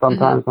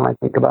 Sometimes when I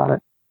think about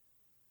it,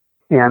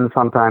 and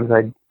sometimes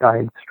I'd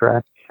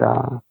stretch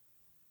the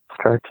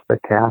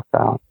calf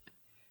out.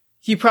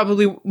 You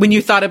probably, when you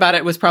thought about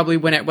it, was probably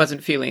when it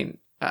wasn't feeling,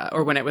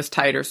 or when it was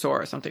tight or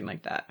sore or something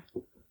like that.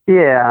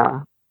 Yeah.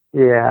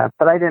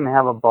 But I didn't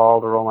have a ball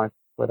to roll my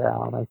foot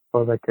out. I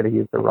suppose I could have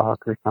used a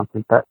rock or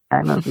something, but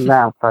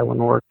that probably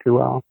wouldn't work too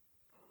well.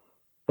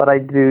 But I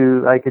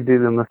could do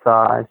the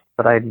massage,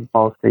 but I'd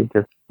mostly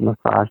just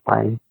massage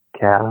my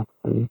calves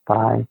and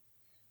thighs.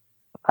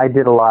 I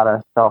did a lot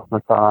of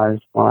self-massage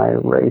when I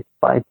raced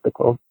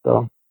bicycles,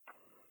 so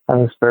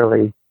I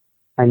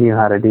knew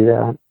how to do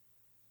that.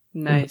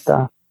 Nice.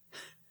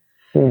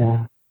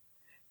 Yeah.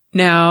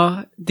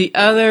 Now, the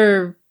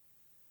other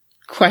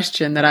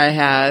question that I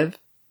had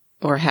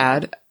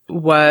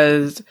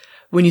was,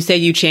 when you say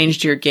you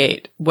changed your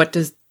gait, what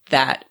does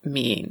that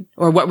mean?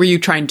 Or what were you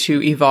trying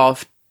to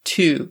evolve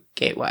to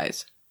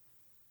gait-wise?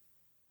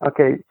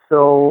 Okay,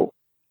 so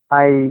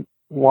my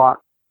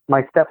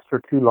steps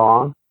were too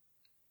long,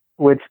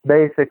 which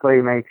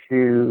basically makes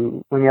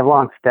you, when you have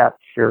long steps,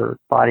 your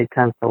body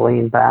tends to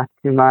lean back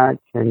too much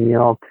and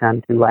you'll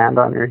tend to land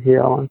on your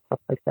heel and stuff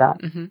like that.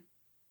 Mm-hmm.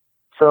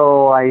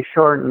 So I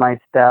shortened my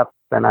steps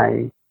and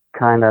I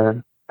kind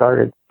of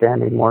started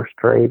standing more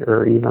straight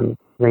or even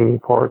leaning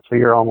forward, so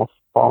you're almost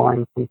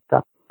falling from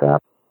step to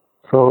step.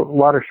 So a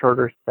lot of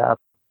shorter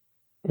steps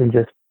and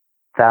just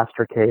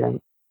faster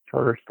cadence,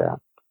 shorter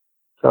steps.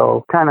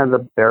 So kind of the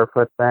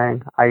barefoot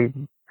thing.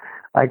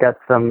 I got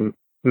some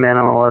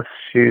minimalist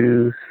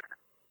shoes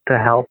to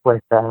help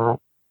with that,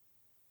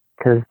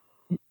 because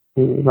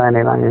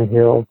landing on your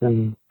heels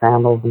and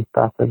sandals and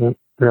stuff isn't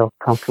real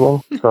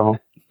comfortable. So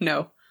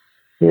no.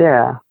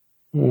 Yeah.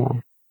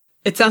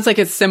 It sounds like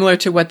it's similar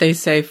to what they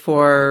say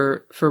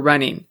for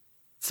running.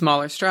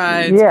 Smaller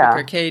strides,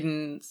 quicker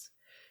cadence,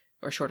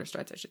 or shorter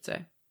strides, I should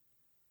say.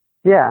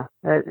 Yeah,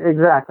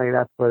 exactly.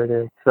 That's what it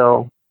is.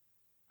 So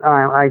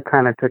I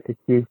kind of took a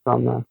cue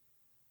from the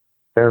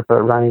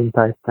barefoot running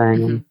type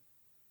thing and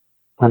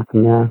went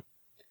from there.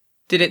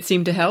 Did it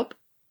seem to help?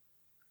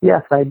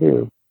 Yes, I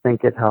do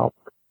think it helped.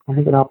 I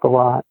think it helped a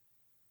lot.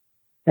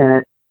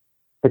 And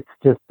it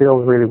just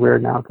feels really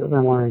weird now because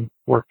I'm wearing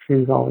work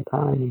shoes all the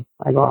time.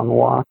 I go out and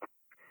walk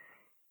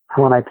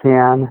when I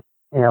can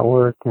at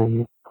work,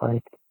 and it's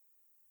like,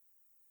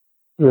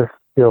 this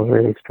feels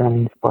really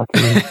strange,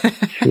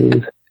 fucking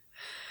shoes.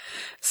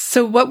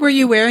 So what were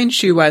you wearing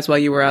shoe-wise while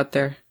you were out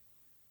there?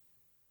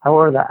 I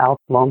wore the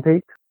Alps Lone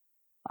Peak.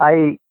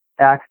 I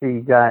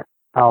actually got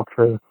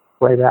Ultras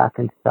way back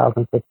in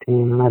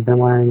 2015, and I've been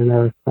wearing them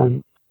ever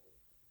since.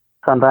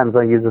 Sometimes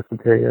I use the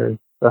Superiors,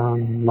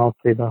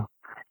 mostly the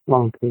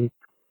Lone Peak.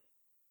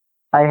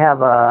 I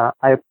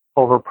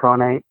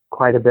overpronate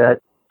quite a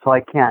bit, so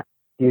I can't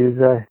use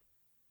a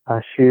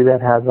shoe that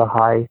has a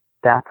high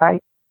stack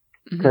height,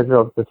 because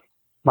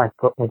my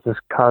foot will just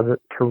cause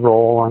it to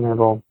roll, and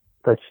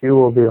the shoe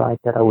will be like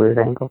at a weird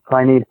angle. So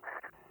I need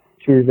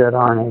shoes that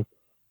aren't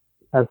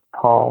as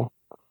tall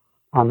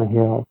on the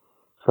heel.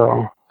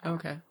 So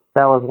okay,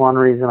 that was one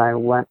reason I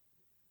went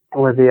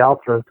with the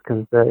Ultras,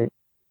 because the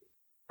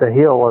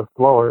heel was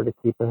lower to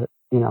keep it,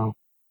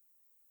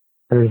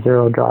 there's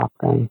zero drop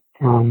thing.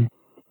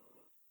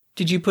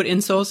 Did you put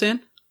insoles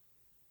in?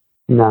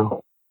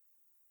 No.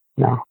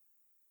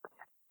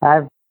 I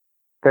have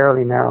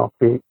fairly narrow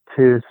feet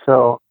too,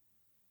 so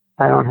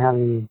I don't have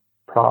any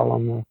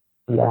problem with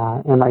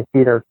that. And my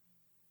feet they're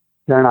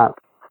not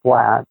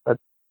flat, but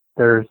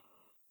there's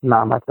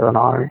not much of an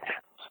arch.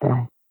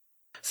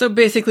 So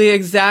basically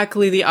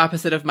exactly the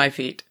opposite of my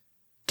feet.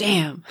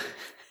 Damn.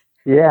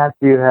 Yeah, if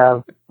you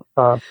have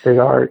a big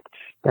arch.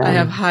 I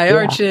have high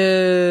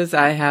arches,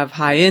 I have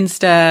high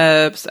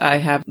insteps, I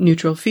have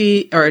neutral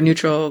feet or a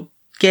neutral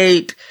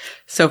gait,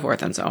 so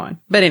forth and so on.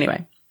 But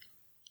anyway.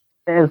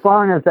 As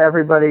long as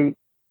everybody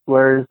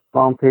wears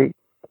Lone Peak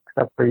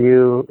except for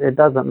you, it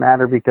doesn't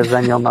matter, because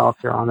then you'll know if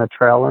you're on the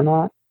trail or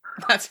not.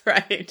 That's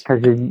right.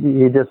 Because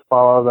you just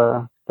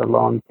follow the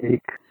Lone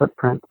Peak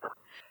footprints.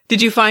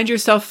 Did you find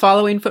yourself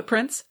following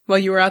footprints while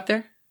you were out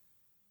there?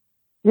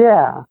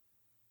 Yeah.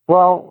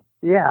 Well,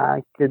 yeah,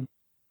 I could.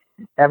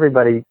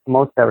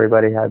 Most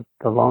everybody had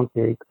the Lone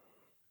Peak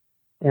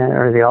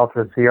or the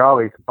Ultra, so you're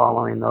always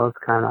following those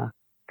kind of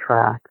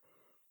tracks.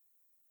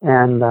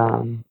 And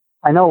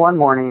I know one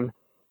morning,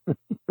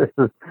 this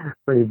is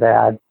pretty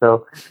bad.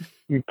 So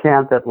you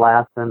camped at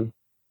Lassen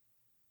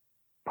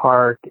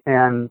Park,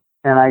 and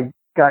I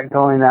got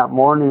going that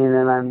morning,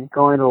 and I'm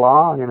going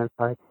along, and it's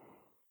like,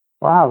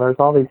 wow, there's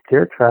all these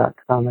deer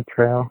tracks on the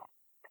trail.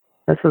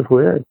 This is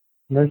weird.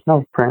 There's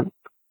no prints.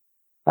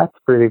 That's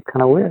pretty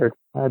kind of weird.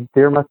 A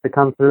deer must have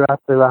come through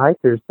after the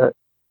hikers that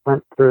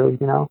went through,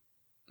 And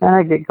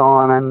I get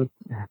going,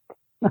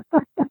 and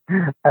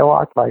I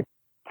walked like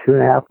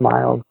 2.5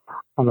 miles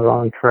on the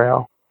wrong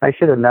trail. I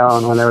should have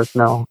known when there was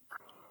no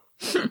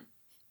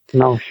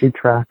shoe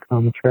tracks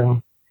on the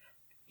trail.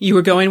 You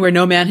were going where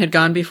no man had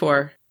gone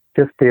before.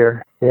 Just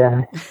deer,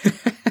 yeah.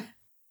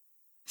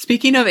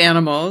 Speaking of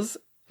animals,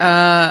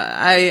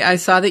 I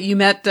saw that you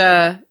met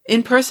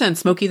in person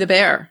Smokey the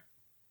bear.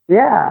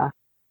 Yeah.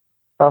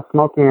 Saw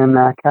Smokey in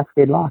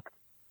Cascade Lock.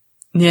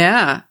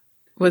 Yeah.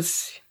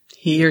 Was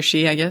he or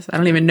she, I guess? I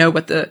don't even know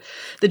what the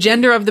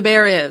gender of the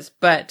bear is,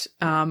 but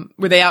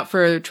were they out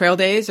for trail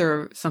days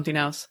or something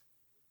else?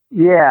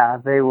 Yeah,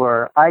 they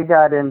were. I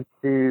got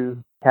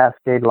into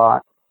Cascade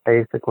Lock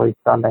basically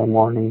Sunday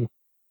morning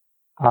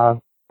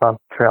of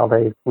trail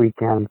days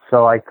weekend,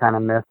 so I kind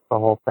of missed the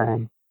whole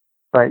thing.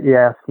 But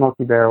yeah,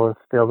 Smokey Bear was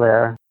still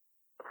there.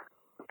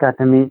 Got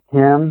to meet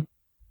him.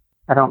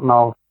 I don't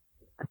know if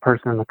the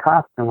person in the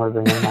costume was a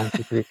him. I'm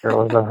pretty sure it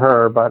was a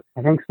her, but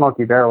I think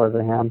Smokey Bear was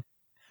a him.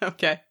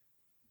 Okay.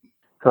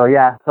 So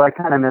yeah, so I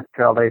kind of missed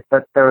trail days,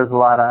 but there was a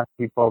lot of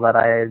people that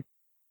I had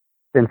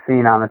been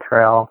seeing on the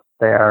trail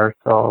there,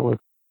 so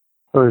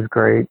it was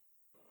great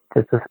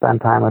just to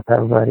spend time with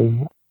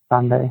everybody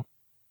Sunday.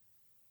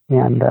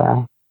 And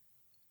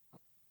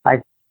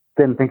I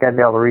didn't think I'd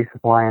be able to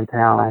resupply in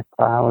town.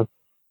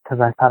 Because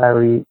I thought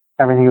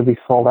everything would be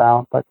sold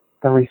out, but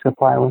the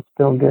resupply was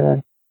still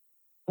good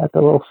at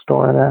the little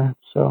store there.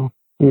 So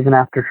even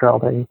after trail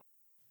days.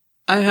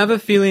 I have a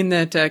feeling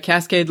that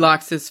Cascade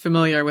Locks is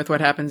familiar with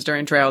what happens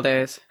during trail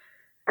days.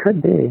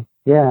 Could be,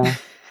 yeah.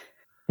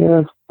 It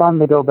was fun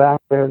to go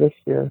back there this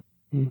year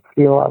and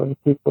see a lot of the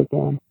people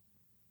again.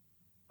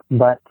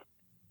 But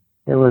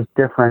it was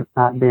different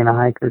not being a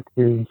hiker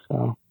too.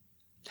 So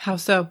how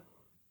so?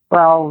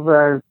 Well,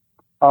 there's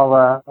all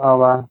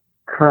the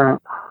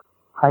current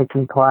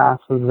hiking class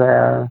was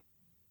there,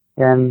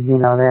 and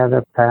they had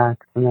their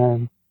packs and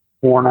their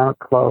worn out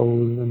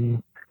clothes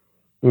and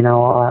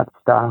all that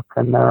stuff,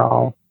 and they're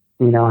all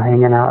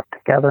hanging out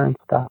together and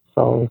stuff.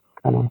 So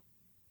kind of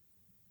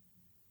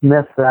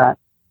miss that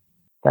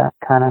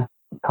kind of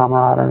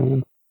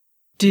camaraderie.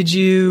 Did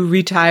you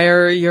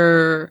retire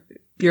your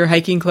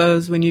hiking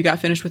clothes when you got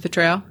finished with the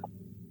trail?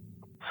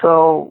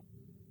 So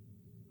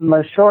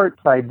my shorts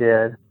I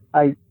did.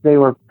 They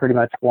were pretty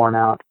much worn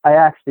out. I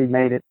actually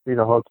made it through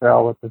the whole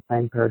trail with the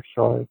same pair of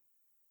shorts,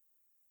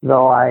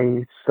 though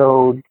I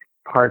sewed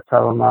parts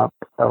of them up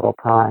several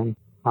times.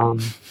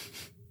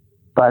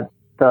 But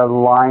the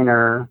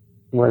liner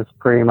was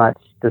pretty much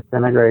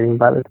disintegrating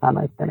by the time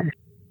I finished,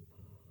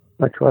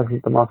 which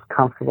wasn't the most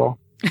comfortable.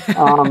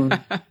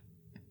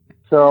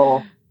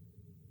 So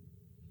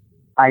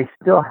I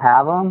still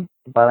have them,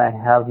 but I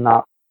have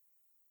not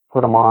put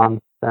them on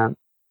since.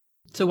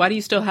 So why do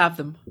you still have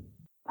them?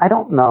 I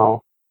don't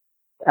know,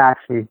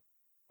 actually.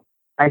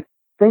 I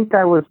think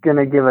I was going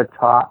to give a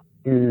talk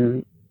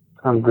to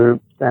some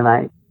groups, and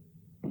I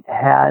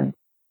had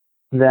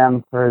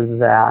them for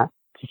that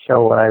to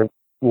show what I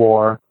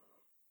wore,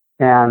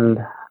 and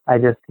I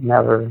just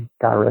never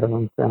got rid of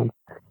them since.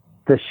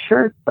 The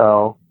shirt,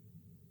 though,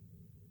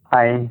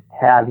 I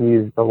have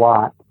used a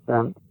lot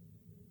since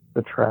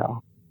the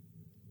trail.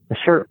 The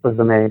shirt was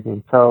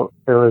amazing. So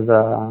it was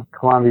a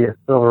Columbia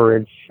Silver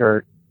Ridge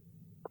shirt,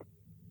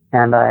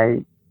 and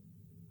I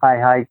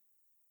hiked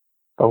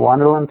the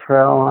Wonderland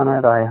Trail on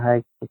it. I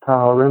hiked the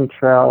Tahoe Rim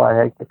Trail. I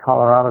hiked the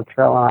Colorado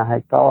Trail, and I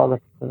hiked all of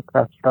the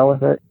Crest Trail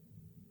with it.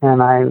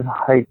 And I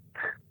hiked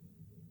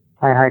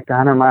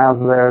 100 miles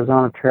of the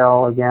Arizona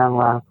Trail again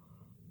last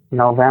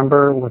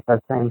November with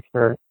that same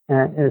shirt.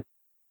 And it's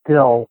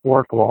still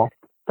workable.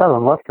 It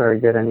doesn't look very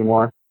good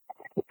anymore.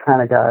 It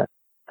kind of got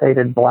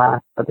faded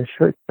black, but the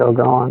shirt's still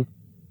going.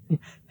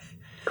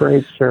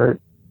 Great shirt.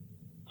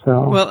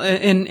 So well,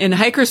 in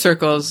hiker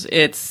circles,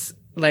 it's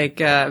like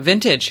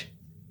vintage.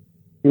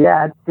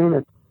 Yeah, I've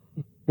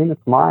seen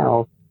its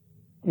miles,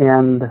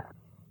 and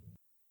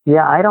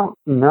yeah, I don't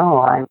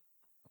know.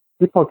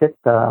 People get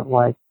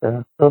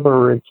the Silver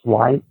Ridge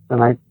lights,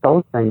 and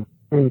those things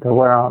seem to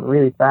wear out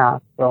really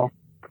fast. So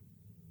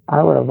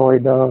I would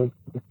avoid those.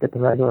 Just get the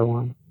regular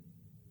one.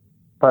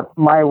 But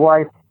my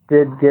wife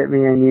did get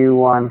me a new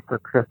one for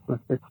Christmas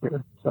this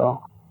year,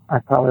 so I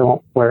probably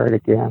won't wear it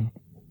again.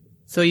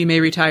 So you may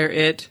retire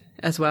it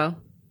as well?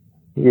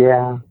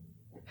 Yeah.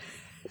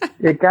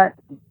 It got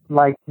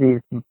like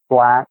these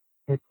black,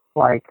 it's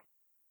like,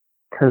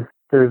 because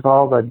there's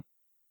all the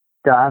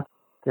dust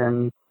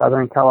in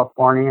Southern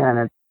California, and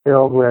it's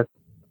filled with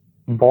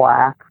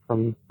black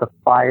from the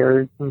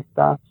fires and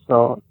stuff.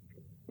 So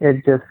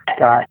it just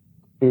got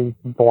these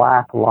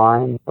black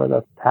lines where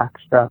the pack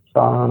straps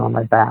are on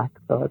my back.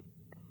 So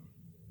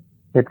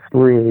it's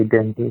really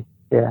dingy.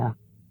 Yeah.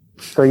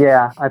 So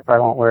yeah, I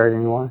probably won't wear it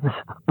anymore.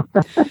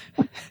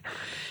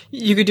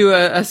 You could do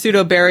a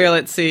pseudo burial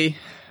at sea.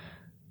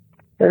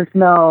 There's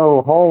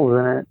no holes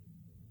in it.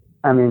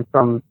 I mean,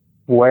 from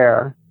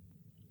where?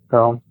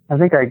 So I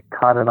think I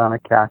caught it on a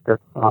cactus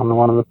on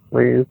one of the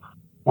sleeves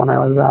when I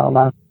was out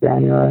last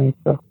January.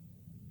 So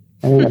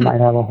I think it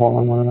might have a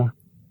hole in one of the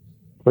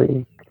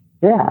sleeves.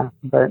 Yeah,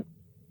 but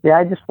yeah,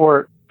 I just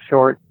wore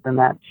shorts and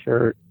that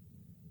shirt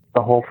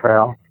the whole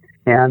trail,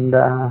 and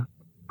I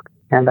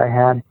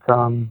had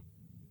some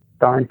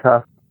darn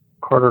tough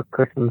quarter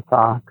cushion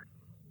socks,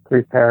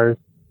 3 pairs.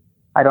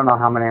 I don't know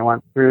how many I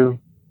went through.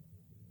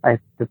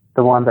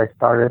 The ones I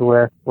started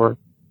with were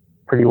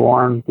pretty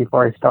worn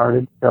before I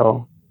started,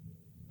 so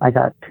I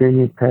got 2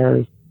 new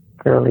pairs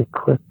fairly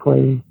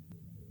quickly.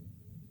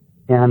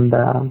 And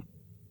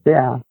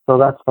yeah, so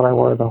that's what I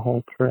wore the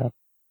whole trip.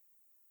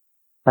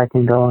 I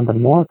can go into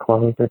more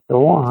clothes if you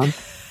want.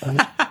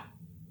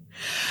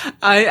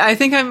 I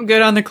think I'm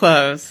good on the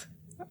clothes.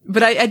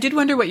 But I did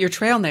wonder what your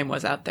trail name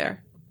was out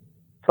there.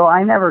 So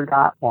I never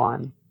got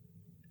one.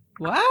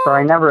 What? So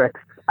I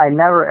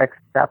never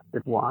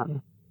accepted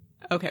one.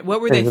 Okay,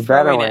 what were they There's a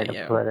better throwing way at to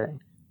you? put it.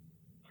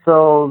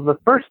 So the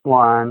first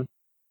one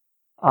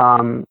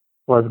was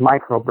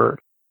microburst.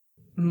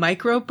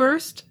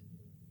 Microburst?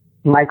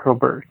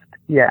 Microburst,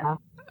 yeah.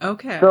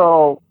 Okay.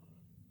 So,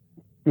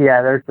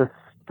 yeah, there's a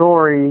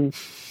story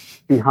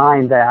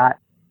behind that,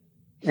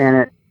 and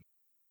it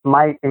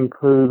might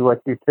include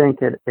what you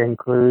think it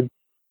includes.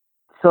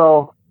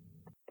 So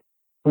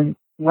we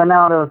went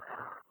out of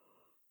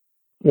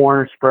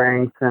Warner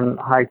Springs and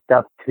hiked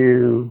up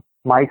to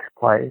Mike's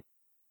place.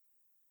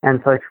 And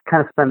so I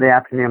kind of spent the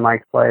afternoon at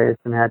Mike's place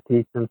and had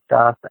pizza and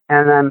stuff.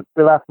 And then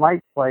we left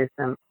Mike's place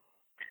and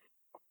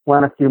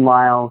went a few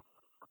miles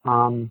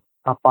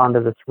up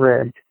onto this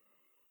ridge.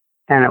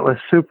 And it was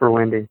super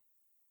windy.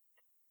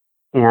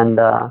 And,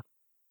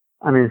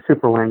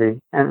 super windy.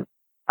 And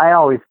I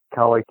always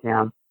Kelly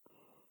camp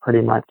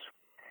pretty much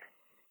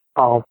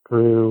all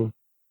through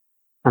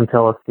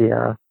until the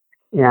Sierra.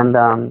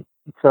 And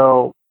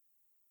so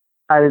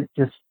I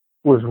just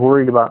was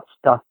worried about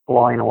stuff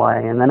blowing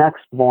away. And the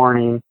next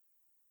morning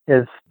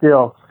is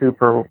still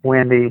super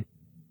windy.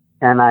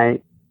 And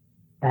I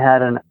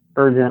had an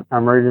urgent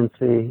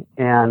emergency,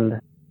 and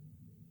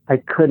I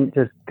couldn't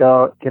just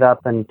get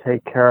up and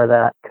take care of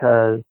that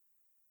because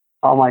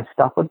all my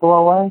stuff would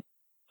blow away.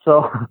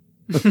 So,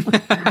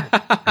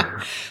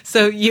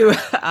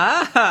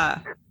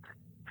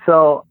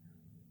 So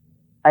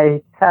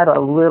I had a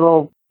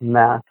little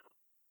mess,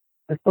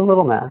 just a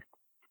little mess.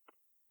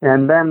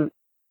 And then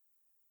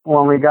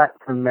when we got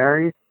to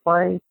Mary's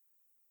place,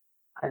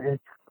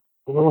 it's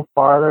a little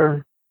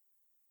farther.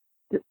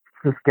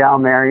 This gal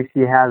Mary,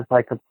 she has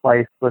like a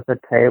place with a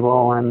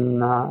table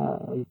and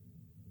a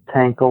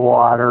tank of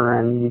water,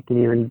 and you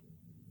can even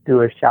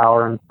do a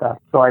shower and stuff.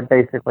 So I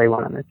basically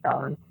went in the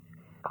shower and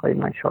cleaned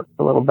my shorts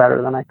a little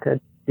better than I could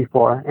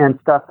before and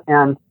stuff.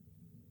 And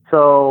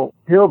so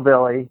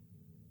Hillbilly,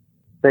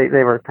 they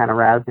were kind of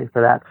razzing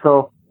for that.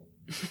 So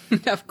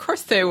of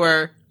course they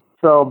were.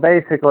 So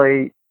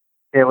basically,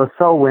 it was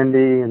so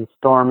windy and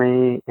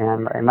stormy,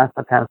 and I messed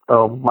my pants,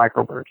 so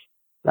microburst.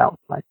 That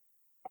was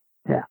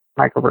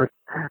microburst.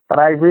 But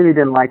I really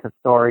didn't like the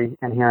story,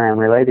 and here I am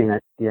relating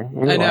it to you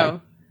anyway. I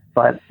know.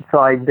 But so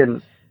I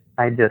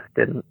just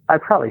didn't. I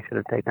probably should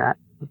have taken that,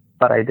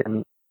 but I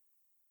didn't.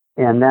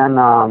 And then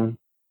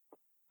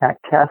at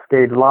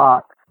Cascade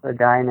Locks, a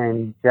guy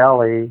named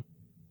Jelly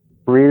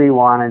really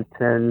wanted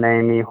to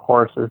name me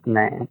Horse's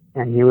name,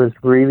 and he was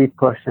really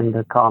pushing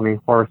to call me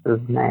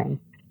Horse's name.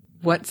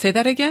 What? Say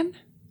that again?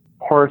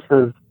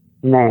 Horse's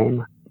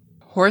name.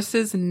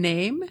 Horse's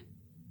name?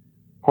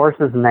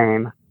 Horse's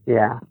name,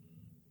 yeah.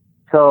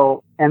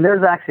 So, and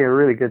there's actually a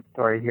really good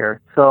story here.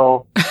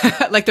 So,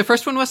 like the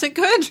first one wasn't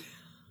good?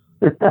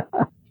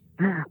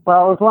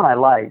 Well, it was one I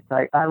liked.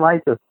 I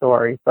liked the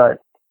story,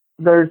 but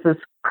there's this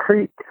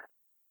creek,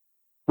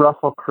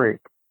 Russell Creek.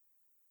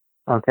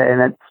 Okay,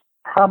 and it's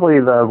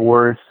probably the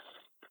worst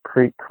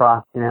creek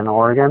crossing in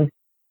Oregon.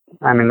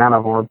 I mean, none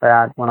of them were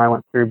bad when I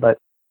went through, but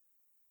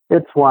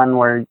it's one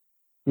where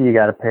you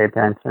got to pay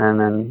attention,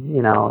 and,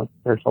 you know,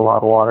 there's a lot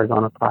of water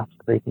going across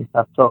the creek and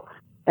stuff. So,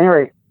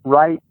 anyway,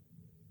 right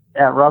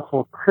at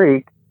Russell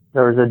Creek,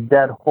 there was a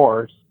dead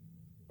horse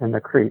in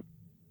the creek,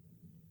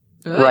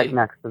 right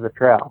next to the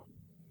trail.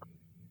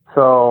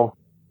 So,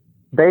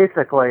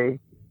 basically,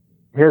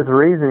 his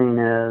reasoning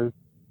is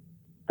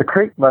the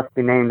creek must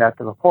be named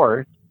after the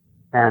horse,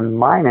 and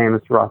my name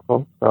is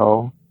Russell,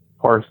 so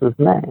Horse's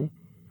name.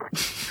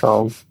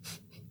 So...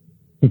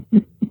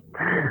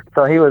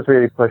 So he was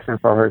really pushing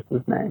for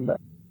Horse's name, but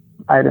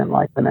I didn't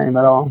like the name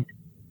at all.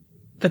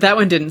 But that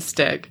one didn't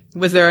stick.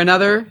 Was there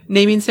another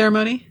naming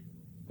ceremony?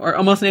 Or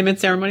almost naming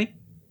ceremony?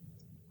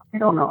 I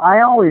don't know.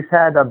 I always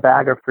had a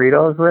bag of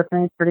Fritos with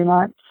me, pretty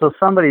much. So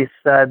somebody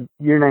said,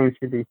 your name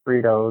should be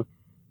Fritos.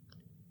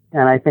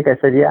 And I think I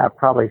said, yeah, it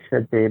probably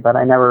should be. But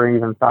I never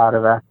even thought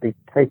of actually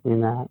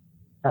taking that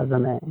as a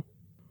name.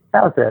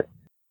 That was it.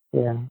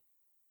 Yeah.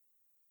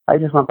 I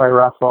just went by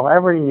Russell.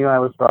 Everybody knew I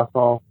was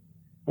Russell.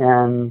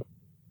 And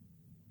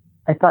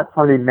I thought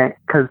somebody,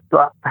 because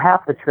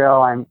half the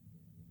trail I'm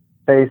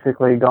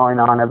basically going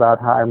on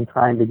about how I'm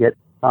trying to get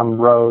some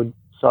road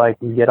so I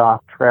can get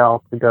off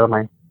trail to go to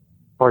my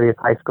 40th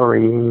high school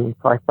reunion.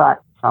 So I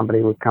thought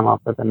somebody would come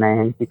up with a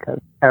name because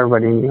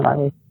everybody knew I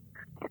was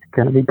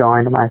going to be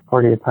going to my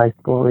 40th high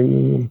school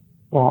reunion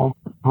while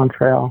on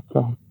trail.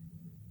 So,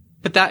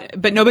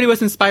 but nobody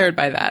was inspired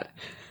by that.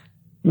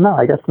 No,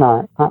 I guess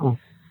not.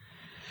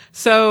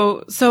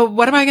 So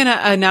what am I going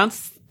to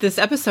announce this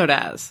episode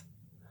as?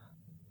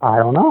 I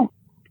don't know.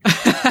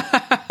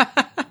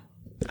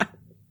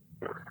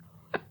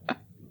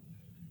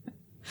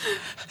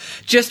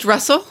 Just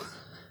Russell?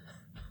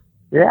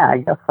 Yeah, I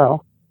guess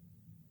so.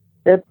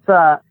 It's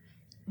that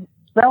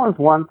was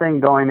one thing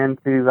going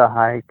into the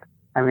hike.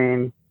 I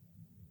mean,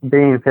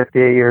 being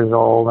 58 years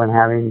old and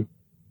having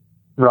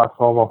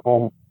Russell, the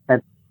whole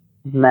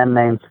men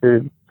name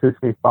suits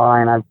me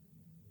fine. I've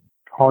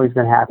always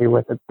been happy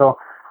with it. So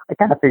I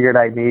kind of figured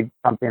I'd need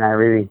something I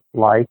really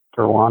liked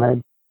or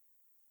wanted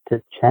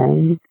to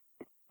change.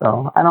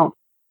 So I don't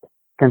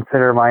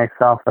consider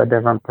myself a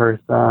different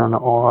person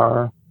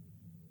or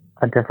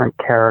a different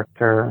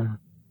character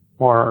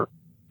or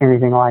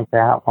anything like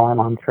that while I'm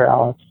on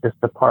trail. It's just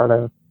a part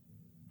of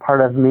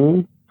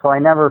me. So I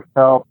never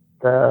felt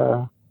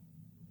the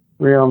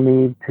real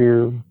need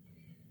to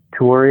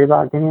worry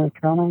about getting a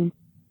trail name.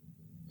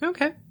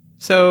 Okay.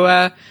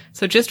 So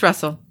just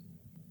Russell.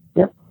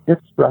 Yep,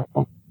 just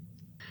Russell.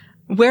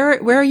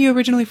 Where are you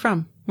originally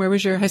from? Where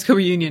was your high school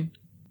reunion?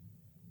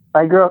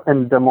 I grew up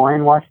in Des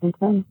Moines,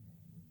 Washington,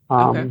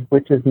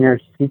 which is near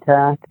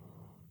SeaTac.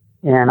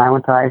 And I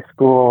went to high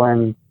school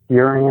in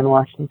Burien,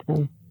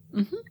 Washington.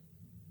 Mm-hmm.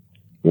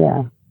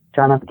 Yeah,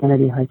 John F.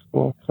 Kennedy High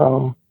School.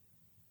 So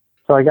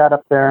I got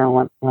up there and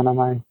went on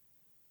my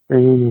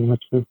reunion,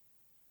 which was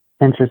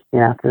interesting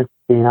after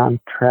being on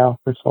trail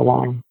for so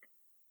long.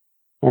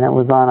 And it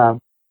was on a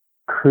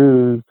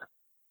cruise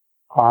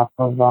off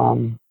of,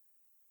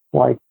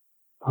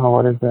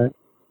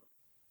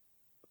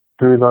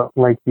 through the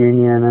Lake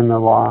Union and the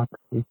locks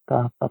and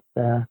stuff up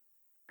there.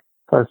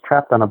 So I was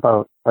trapped on a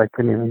boat, so I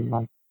couldn't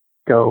even,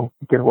 go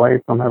get away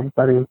from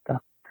everybody and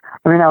stuff.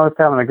 I mean, I was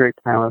having a great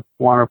time. It was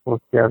wonderful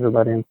to see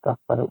everybody and stuff,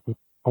 but it was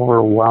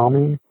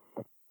overwhelming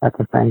at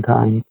the same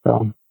time.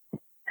 So,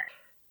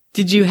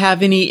 did you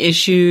have any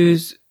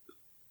issues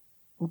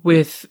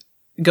with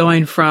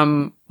going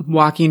from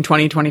walking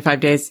 20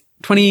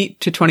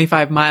 to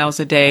 25 miles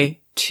a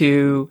day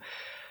to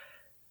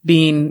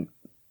being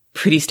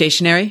pretty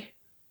stationary?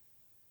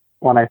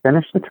 When I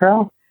finished the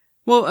trail?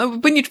 Well,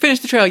 when you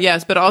finished the trail,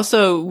 yes, but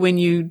also when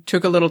you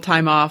took a little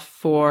time off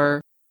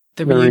for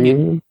the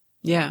reunion.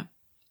 Yeah.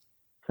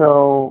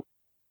 So,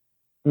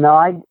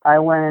 no, I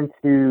went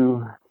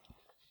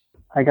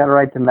I got a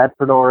ride to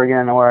Medford,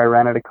 Oregon, where I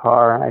rented a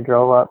car, and I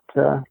drove up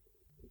to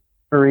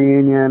a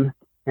reunion,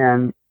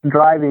 and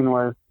driving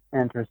was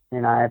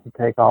interesting. I had to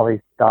take all these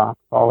stops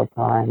all the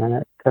time, and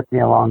it took me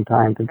a long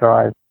time to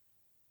drive,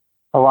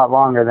 a lot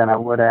longer than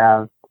it would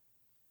have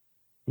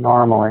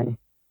normally,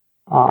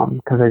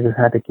 because I just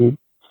had to keep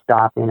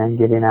stopping and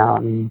getting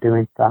out and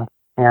doing stuff.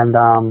 And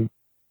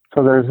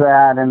so there's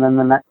that, and then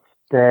the next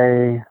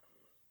day,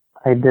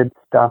 I did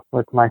stuff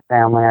with my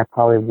family. I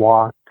probably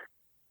walked.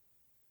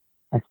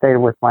 I stayed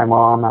with my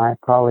mom, and I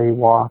probably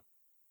walked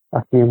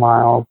a few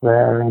miles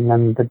there. And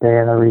then the day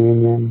of the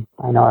reunion,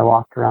 I know I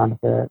walked around a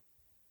bit.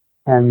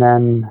 And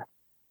then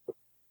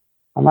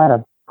I might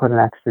have put an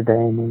extra day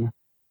in there.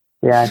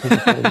 Yeah, I think I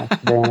put an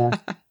extra day in there.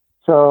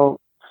 So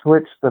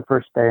switched the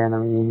first day and the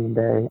reunion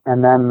day.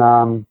 And then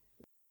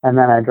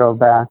I drove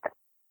back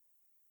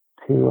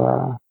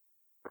to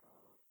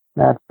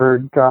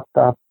Medford, dropped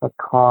off the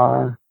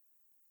car,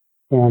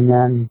 and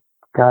then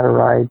got a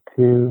ride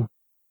to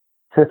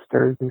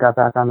Sisters and got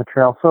back on the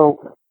trail.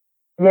 So,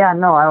 yeah,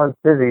 no, I was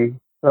busy.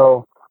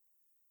 So,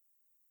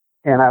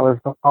 and I was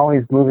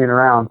always moving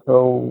around.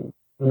 So,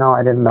 no,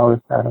 I didn't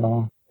notice that at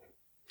all.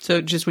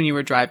 So just when you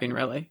were driving,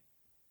 really?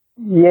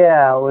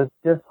 Yeah, it was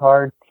just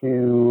hard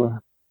to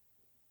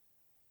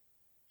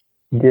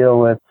deal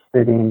with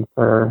sitting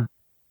for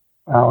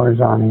hours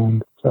on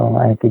end. So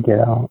I had to get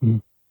out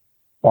and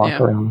walk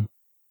around.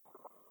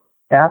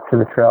 After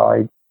the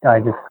trail, I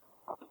just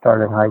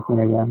started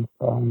hiking again.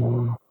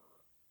 So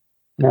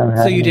never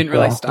had So you didn't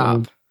really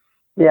stop?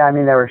 Yeah, I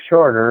mean, they were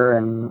shorter,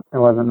 and it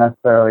wasn't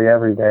necessarily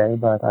every day,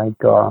 but I'd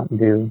go out and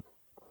do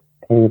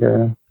 8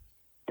 or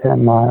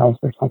 10 miles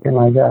or something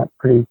like that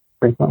pretty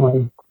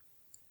frequently.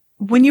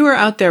 When you were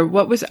out there,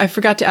 I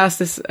forgot to ask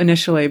this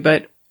initially,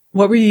 but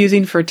what were you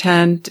using for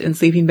tent and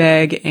sleeping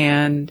bag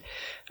and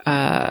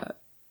pad?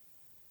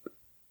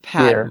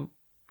 Gear.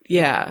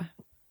 Yeah.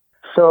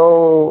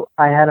 So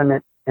I had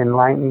an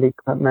Enlightened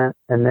Equipment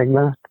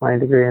Enigma, 20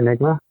 degree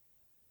Enigma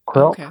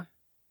quilt. Okay.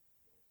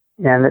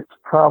 And it's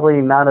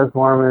probably not as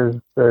warm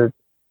as the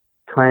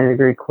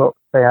 20-degree quilts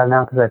they have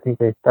now, because I think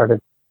they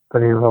started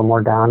putting a little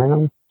more down in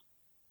them.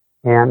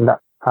 And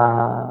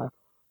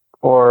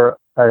for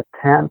a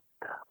tent,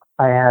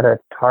 I had a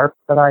tarp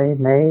that I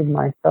made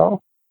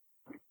myself.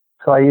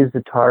 So I used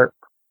a tarp.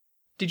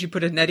 Did you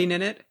put a netting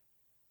in it?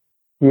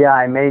 Yeah,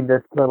 I made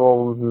this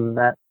little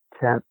net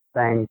tent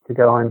thing to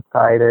go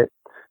inside it.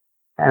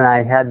 And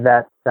I had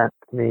that sent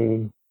to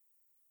me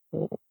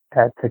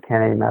to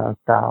Kennedy Meadow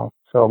South.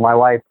 So my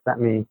wife sent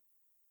me,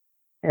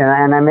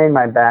 and I made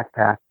my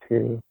backpack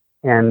too.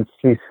 And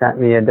she sent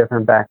me a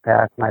different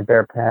backpack, my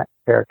bear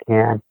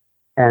can,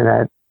 and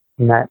a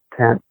net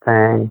tent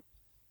thing,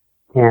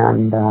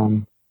 and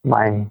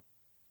my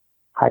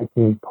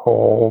hiking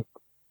pole,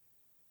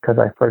 because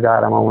I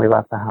forgot them when we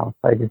left the house.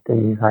 I just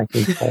didn't use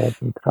hiking poles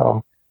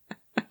until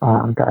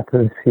got to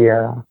the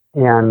Sierra.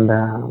 And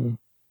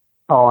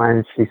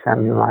and she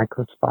sent me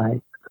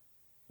microspikes.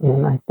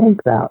 And I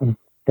think that was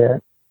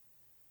it.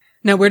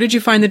 Now, where did you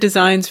find the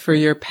designs for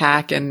your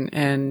pack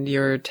and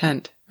your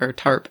tent or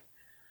tarp?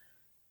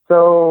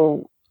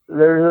 So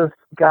there's this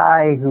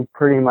guy who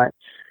pretty much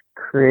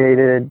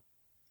created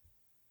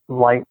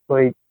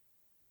lightweight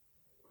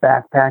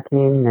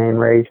backpacking named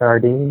Ray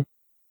Jardine.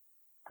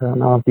 I don't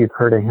know if you've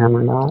heard of him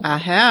or not. I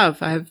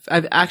have.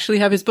 I've actually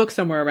have his book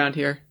somewhere around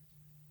here.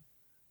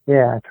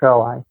 Yeah, Trail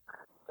Life.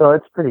 So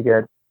it's pretty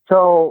good.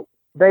 So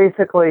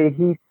basically,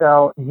 he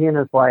and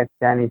his wife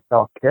Danny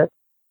sell kits.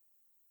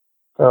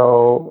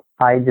 So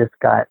I just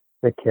got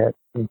the kit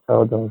and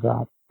sewed those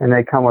up, and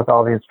they come with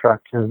all the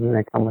instructions and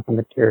they come with the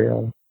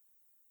materials.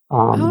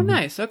 Oh,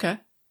 nice. Okay.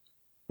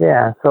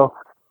 Yeah. So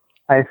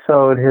I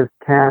sewed his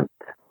tent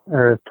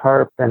or his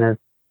tarp and his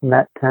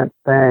net tent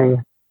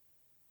thing.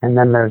 And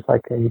then there's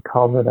he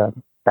calls it a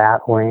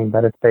bat wing,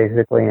 but it's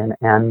basically an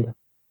end.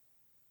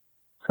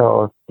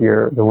 So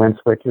if the wind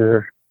switches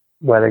or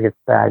weather gets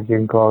bad, you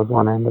can close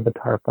one end of the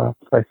tarp up.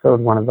 So I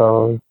sewed one of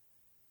those,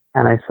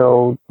 and I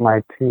sewed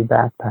my 2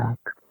 backpacks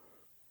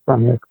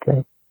from his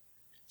kit.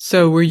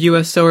 So were you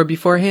a sewer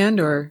beforehand,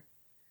 or?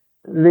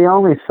 The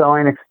only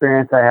sewing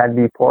experience I had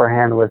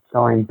beforehand was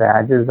sewing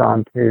badges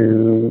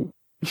onto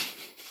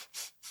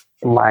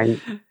my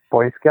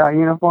Boy Scout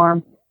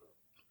uniform.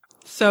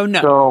 So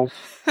no. So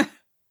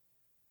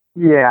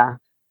yeah,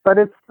 but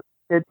it's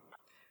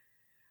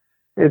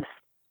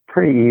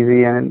pretty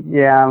easy, and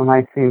yeah,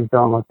 my seams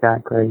don't look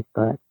that great,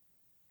 but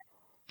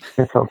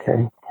it's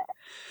okay.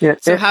 Yeah,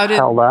 so it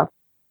held up.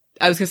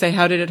 I was gonna say,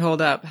 how did it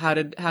hold up? How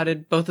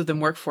did both of them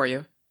work for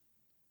you?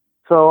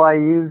 So I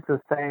used the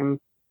same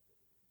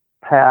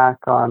pack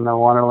on the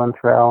Wonderland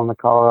Trail and the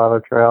Colorado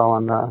Trail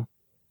and the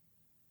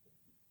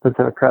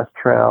Pacific Crest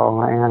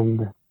Trail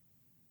and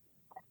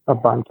a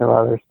bunch of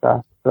other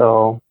stuff.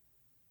 So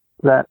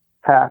that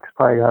pack's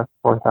probably got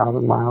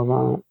 4,000 miles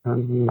on it.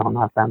 And,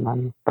 not that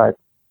many, but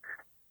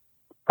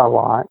a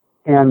lot.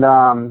 And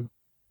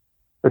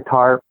the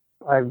tarp,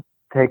 I've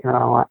taken it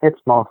on a lot. It's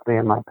mostly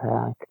in my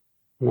pack.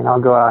 I'll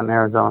go out in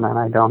Arizona and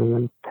I don't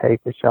even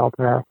take the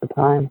shelter half the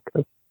time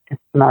because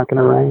it's not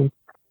going to rain.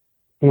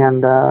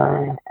 And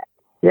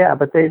yeah,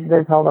 but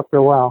they've held up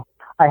real well.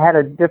 I had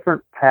a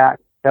different pack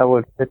that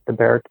would fit the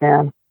bear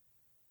can.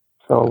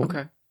 So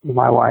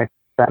my wife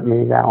sent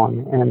me that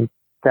one, and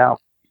that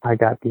I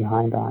got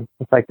behind on.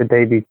 It's like the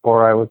day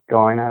before I was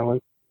going, I was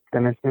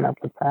finishing up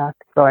the pack.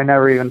 So I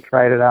never even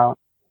tried it out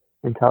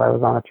until I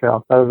was on the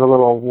trail. So I was a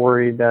little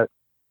worried that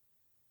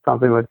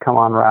something would come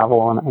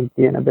unravel and I'd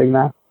be in a big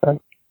mess,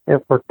 but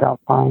it worked out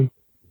fine.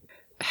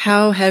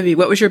 How heavy?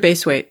 What was your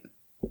base weight?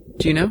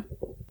 Do you know?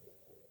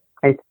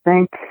 I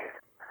think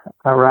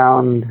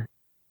around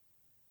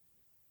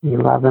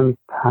 11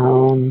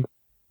 pounds.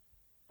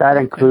 That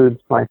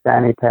includes my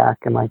fanny pack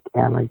and my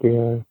camera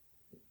gear,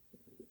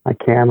 my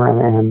camera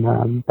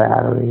and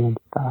battery and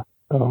stuff.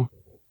 So,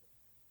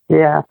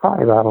 yeah,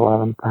 probably about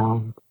 11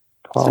 pounds.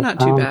 12 so not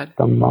pounds too bad.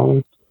 The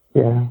most,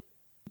 yeah.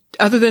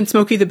 Other than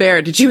Smokey the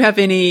Bear, did you have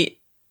any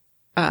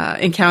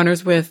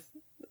encounters with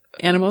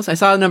animals? I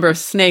saw a number of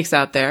snakes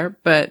out there,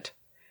 but...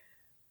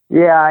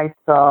 Yeah, I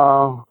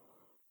saw,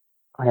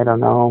 I don't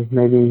know,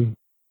 maybe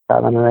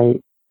 7 or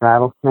 8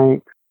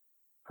 rattlesnakes.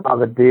 Saw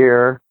the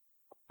deer,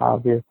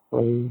 obviously.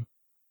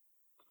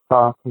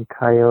 Saw some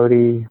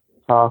coyote.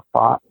 Saw a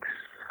fox.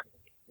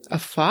 A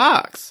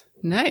fox?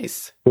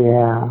 Nice.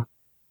 Yeah.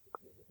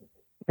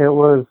 It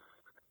was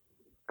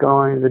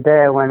the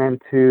day I went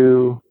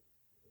into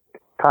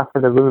Casa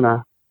de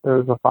Luna, there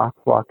was a fox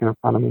walking in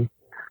front of me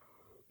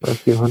for a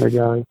few hundred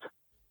yards.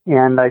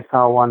 And I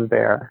saw one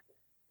bear,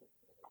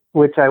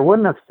 which I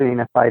wouldn't have seen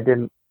if I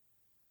didn't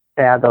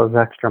add those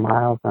extra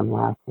miles on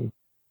Lassen.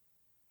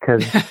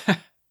 Because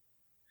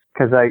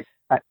it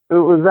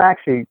was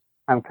actually,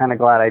 I'm kind of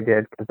glad I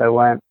did, because I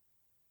went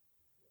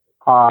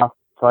off,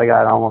 so I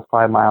got almost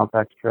 5 miles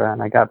extra,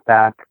 and I got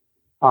back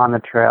on the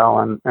trail,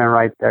 and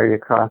right there you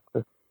cross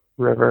the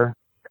river.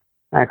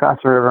 And I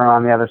crossed the river, and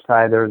on the other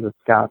side there was a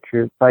scout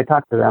troop. So I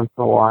talked to them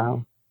for a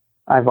while.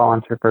 I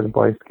volunteered for the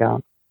Boy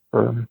Scouts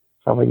for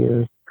several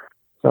years,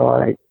 so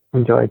I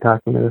enjoyed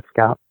talking to the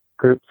scout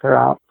groups are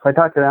out. So I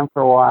talked to them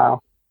for a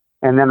while.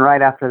 And then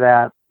right after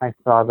that, I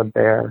saw the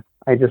bear.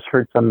 I just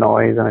heard some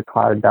noise and a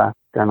cloud of dust,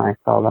 and I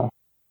saw the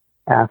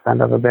ass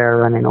end of a bear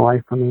running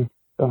away from me.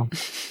 So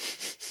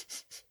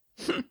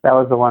that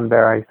was the one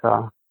bear I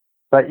saw.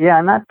 But yeah,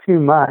 not too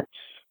much.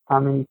 I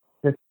mean,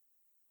 just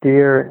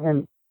deer.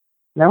 And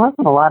there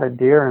wasn't a lot of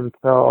deer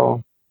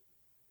until,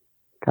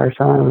 gosh,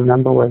 I don't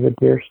remember where the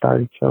deer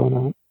started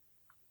showing up.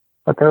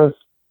 But there was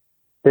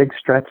big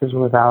stretches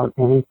without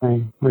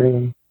anything,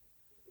 really.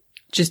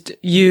 Just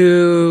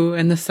you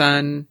and the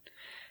sun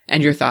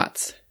and your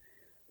thoughts.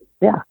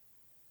 Yeah.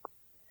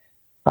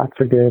 Thoughts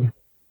are good.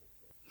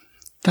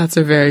 Thoughts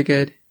are very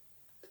good.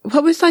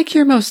 What was like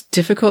your most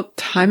difficult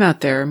time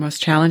out there, or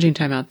most challenging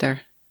time out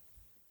there?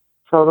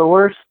 So the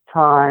worst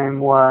time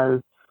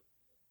was,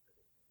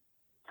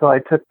 so I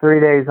took 3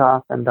 days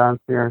off in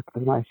Dunsmuir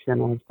because my shin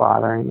was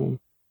bothering me.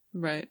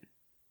 Right.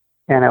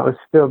 And it was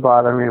still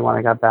bothering me when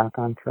I got back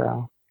on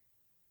trail.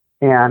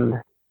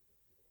 And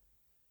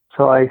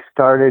so I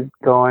started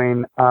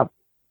going up,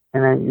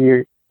 and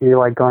then you're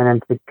like going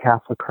into the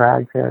Castle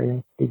Crags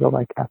area. You go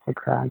by Castle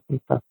Crags and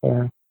stuff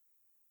there.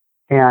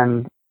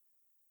 And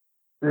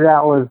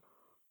that was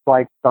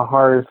like the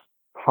hardest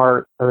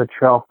part of the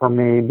trail for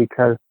me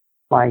because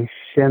my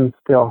shin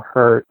still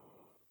hurt.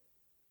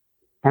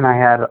 And I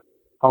had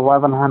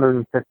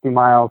 1,150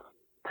 miles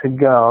to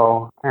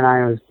go. And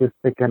I was just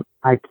thinking,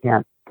 I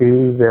can't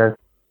do this.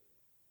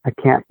 I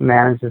can't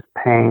manage this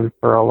pain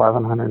for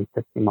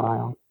 1,150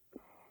 miles.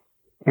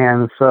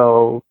 And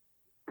so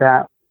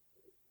that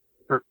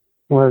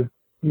was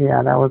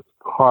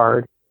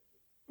hard.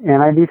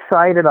 And I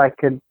decided I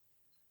could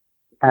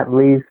at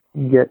least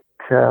get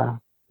to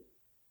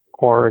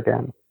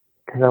Oregon,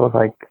 because that was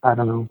like, I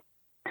don't know,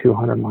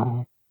 200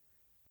 miles.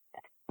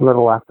 A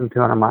little less than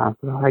 200 miles.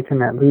 So I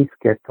can at least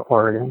get to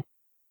Oregon.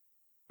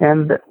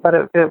 But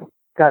it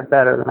got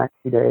better the next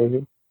few days.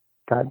 It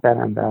got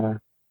better and better.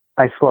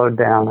 I slowed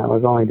down. I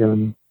was only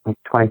doing like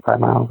 25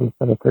 miles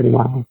instead of 30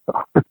 miles.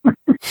 So.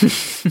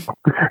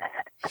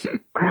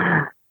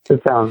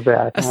 It sounds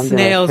bad. I'm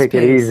going to take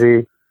it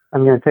easy.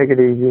 I'm going to take it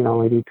easy and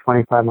only do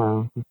 25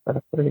 miles instead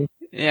of 30.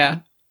 Yeah.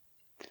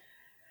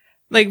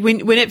 Like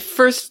when it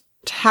first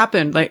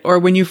happened, like, or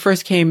when you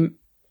first came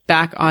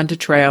back onto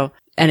trail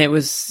and it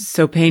was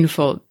so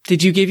painful,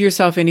 did you give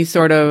yourself any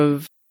sort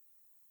of,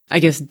 I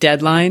guess,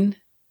 deadline?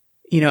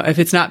 You know, if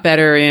it's not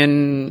better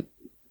in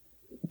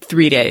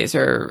 3 days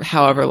or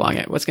however long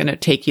it was going to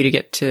take you to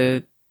get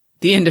to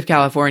the end of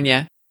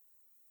California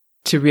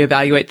to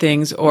reevaluate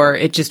things, or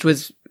it just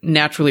was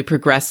naturally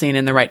progressing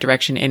in the right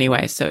direction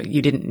anyway, so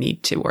you didn't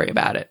need to worry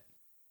about it?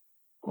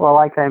 Well,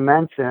 like I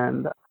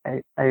mentioned,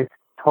 I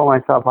told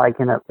myself I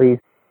can at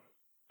least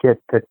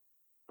get to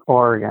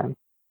Oregon.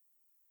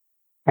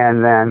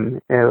 And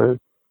then it was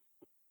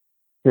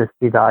just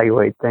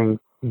evaluate things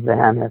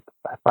then if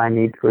I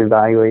need to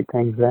evaluate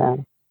things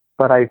then.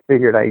 But I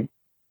figured I'd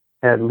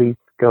at least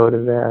go to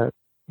there.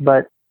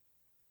 But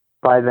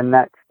by the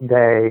next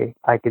day,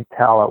 I could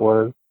tell it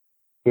was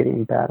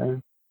getting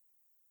better.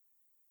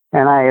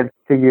 And I had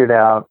figured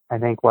out, I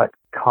think, what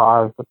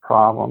caused the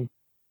problem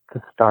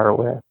to start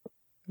with.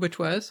 Which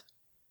was?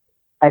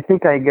 I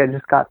think I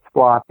just got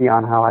sloppy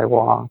on how I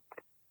walked.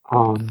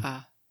 And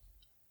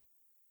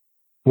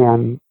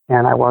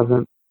I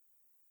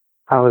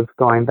was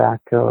going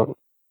back to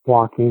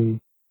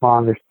walking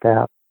longer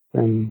steps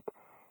and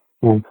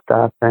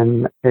stuff.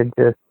 And it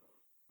just,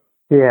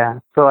 yeah.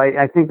 So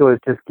I think it was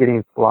just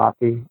getting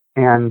sloppy.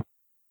 And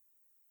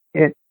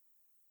it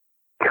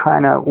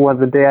kind of was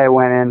the day I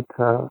went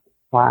into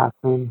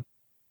Lassen.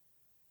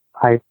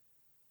 What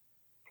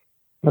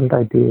did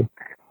I do?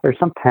 There's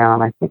some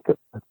town, I think it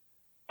was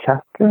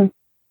Chester,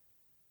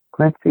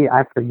 Quincy,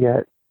 I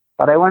forget.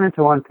 But I went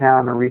into one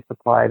town and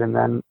resupplied and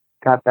then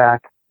got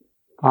back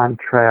on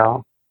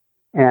trail.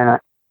 And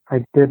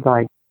I did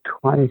like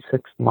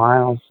 26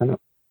 miles. And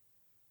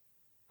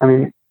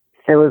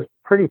it was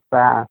pretty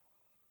fast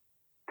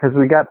because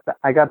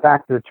I got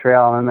back to the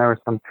trail and there was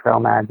some trail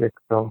magic.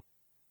 So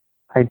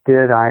I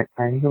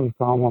think it was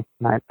almost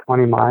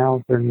 20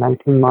 miles or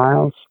 19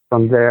 miles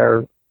from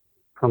there,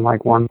 from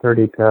like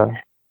 1:30 to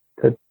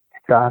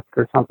dusk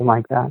or something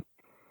like that.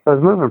 So I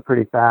was moving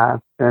pretty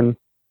fast, and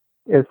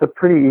it's a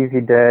pretty easy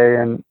day,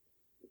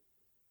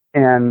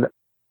 and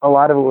a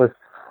lot of it was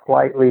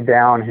slightly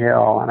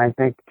downhill, and I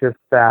think just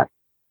that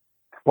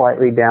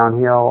slightly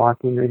downhill,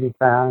 walking really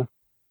fast,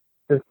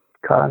 just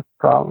caused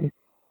problems.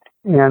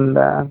 And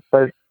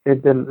but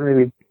it didn't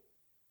really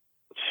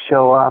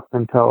show up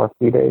until a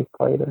few days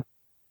later.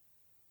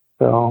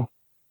 So,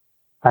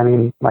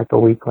 like a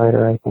week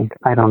later, I think.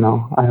 I don't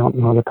know. I don't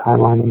know the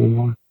timeline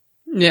anymore.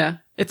 Yeah.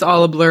 It's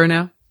all a blur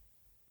now.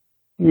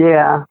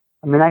 Yeah.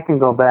 I can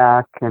go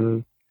back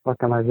and look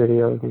at my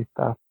videos and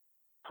stuff.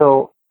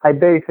 So I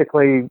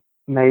basically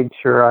made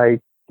sure I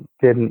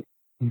didn't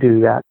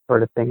do that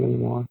sort of thing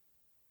anymore.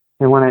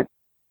 And when it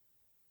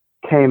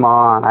came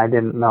on, I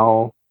didn't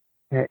know.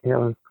 It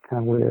was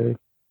kind of weird.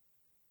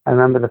 I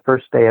remember the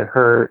first day it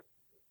hurt.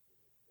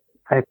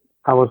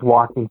 I was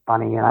walking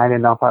funny, and I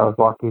didn't know if I was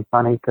walking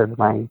funny because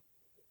my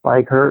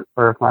leg hurt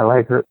or if my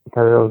leg hurt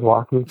because I was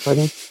walking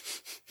funny.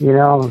 You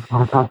know,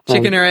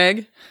 chicken or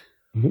egg?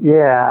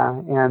 Yeah,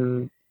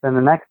 and then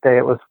the next day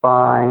it was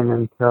fine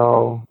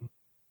until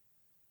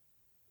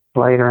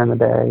later in the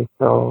day.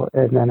 So,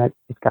 and then it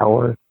just got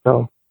worse.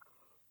 So,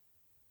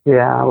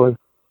 yeah, I was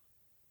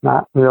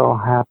not real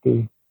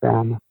happy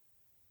then.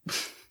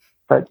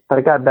 But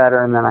it got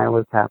better, and then I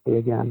was happy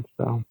again.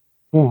 So,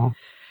 yeah.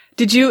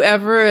 Did you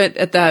ever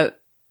at that,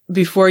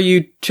 before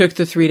you took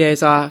the 3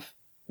 days off,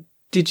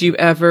 did you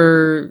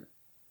ever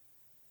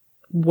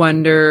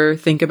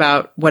think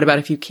about what about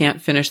if you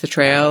can't finish the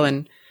trail,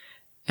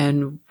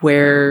 and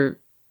where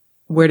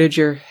did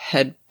your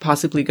head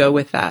possibly go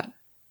with that?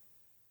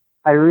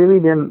 I really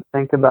didn't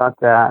think about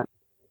that.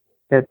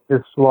 It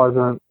just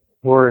wasn't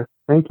worth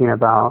thinking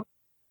about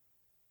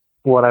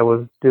what I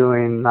was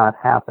doing not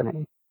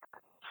happening.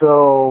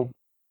 So,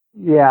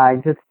 yeah, I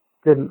just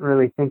didn't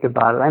really think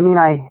about it. I mean,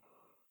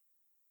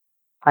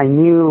 I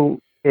knew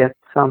if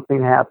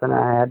something happened,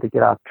 I had to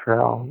get off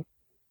trail.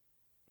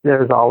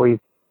 There's always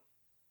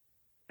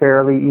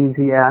fairly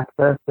easy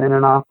access in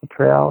and off the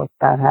trail if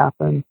that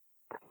happens.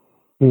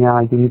 You know,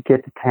 you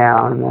get to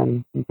town and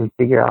then you can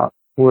figure out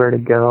where to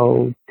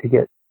go to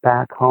get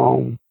back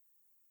home.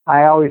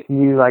 I always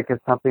knew, like, if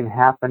something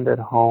happened at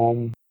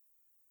home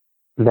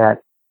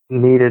that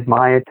needed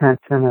my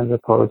attention as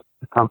opposed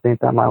to something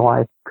that my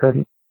wife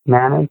couldn't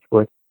manage,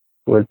 which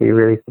would be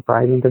really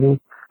surprising to me,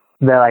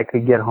 that I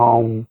could get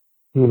home,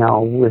 you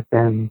know,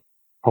 within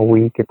a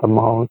week at the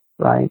most,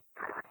 right?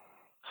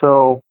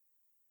 So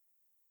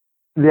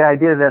the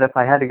idea that if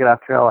I had to get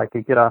off trail, I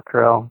could get off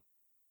trail,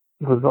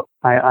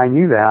 I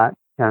knew that,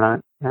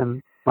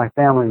 and my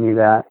family knew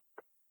that,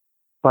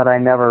 but I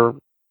never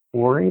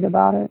worried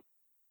about it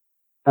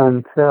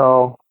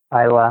until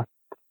I left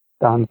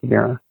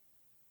Dunsmuir,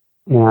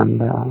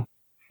 and it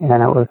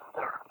was,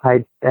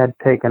 I had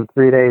taken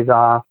 3 days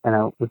off, and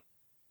it was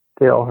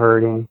still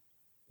hurting.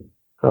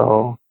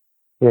 So,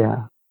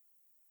 yeah,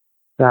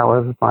 that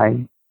was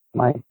my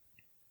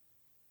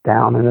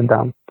down in the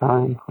dumps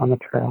time on the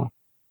trail.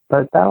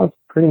 But that was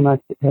pretty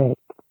much it.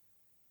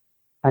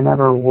 I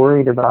never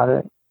worried about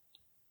it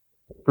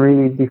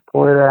really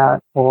before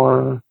that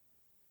or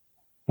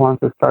once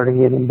it started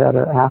getting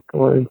better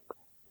afterwards.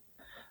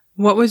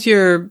 What was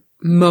your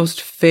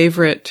most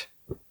favorite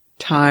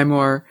time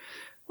or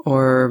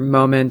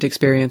moment,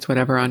 experience,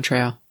 whatever, on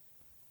trail?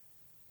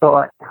 So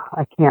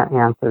I can't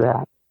answer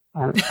that.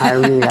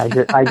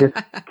 I just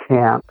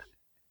can't.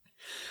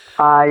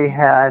 I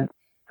had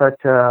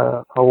such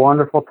a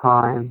wonderful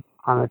time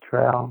on the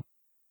trail.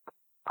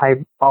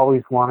 I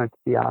always wanted to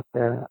be out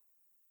there.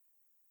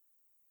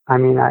 I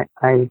mean,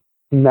 I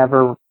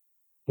never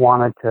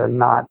wanted to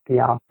not be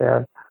out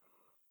there.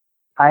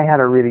 I had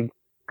a really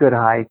good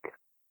hike.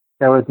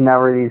 There was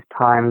never these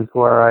times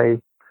where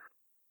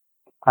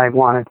I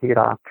wanted to get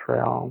off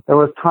trail. There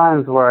was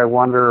times where I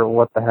wonder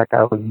what the heck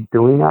I was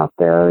doing out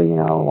there. You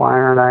know, why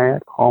aren't I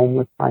at home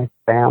with my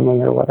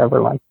family or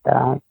whatever like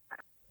that?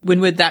 When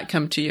would that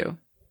come to you?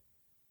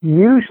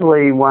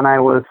 Usually when I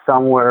was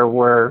somewhere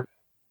where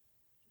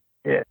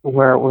it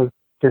was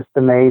just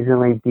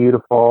amazingly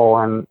beautiful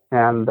and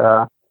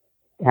I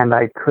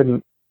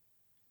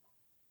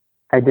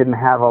didn't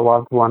have a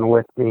loved one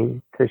with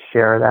me to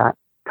share that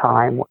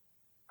time with.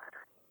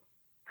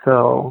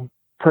 So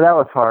that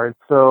was hard.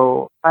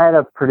 So I had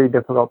a pretty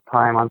difficult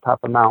time on top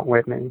of Mount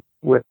Whitney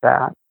with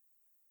that,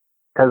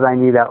 because I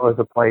knew that was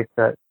a place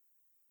that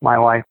my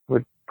wife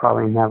would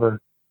probably never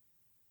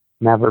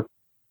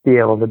be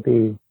able to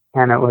be.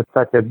 And it was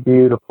such a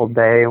beautiful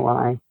day when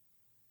I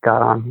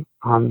got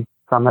on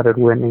summit at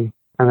Whitney.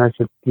 And it was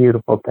just a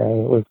beautiful day.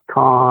 It was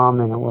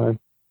calm, and it was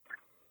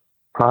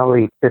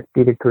probably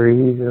 50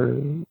 degrees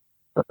or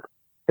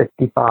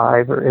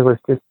 55, or it was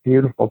just a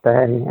beautiful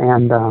day.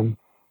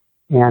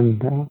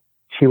 And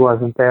she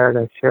wasn't there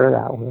to share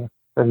that with,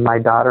 and my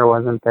daughter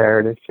wasn't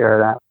there to share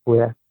that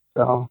with.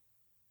 So,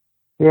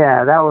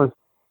 yeah, that was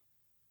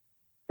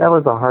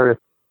the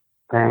hardest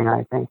thing,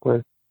 I think,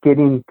 was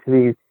getting to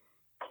these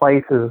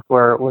places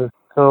where it was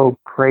so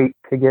great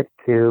to get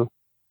to,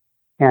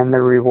 and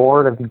the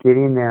reward of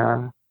getting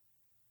there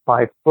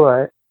by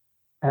foot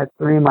at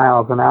 3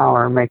 miles an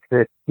hour makes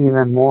it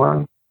even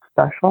more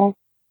special.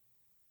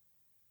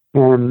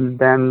 And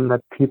then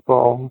the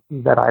people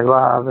that I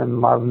love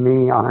and love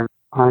me aren't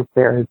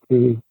there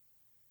to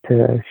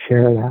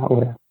share that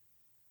with.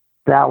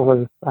 That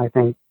was, I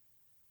think,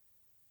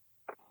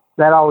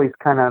 that always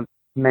kind of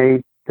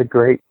made the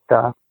great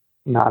stuff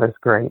not as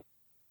great,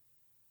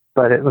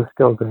 but it was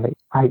still great.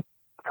 It's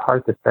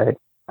hard to say.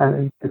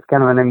 And it's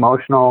kind of an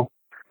emotional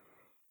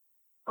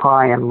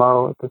high and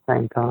low at the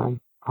same time.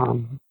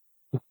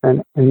 It's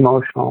an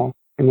emotional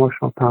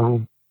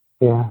time.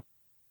 Yeah.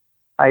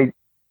 I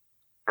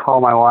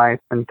call my wife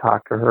and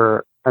talk to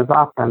her as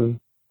often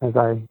as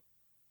I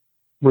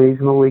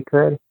reasonably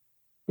could.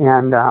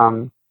 And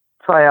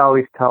so I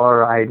always tell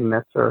her I'd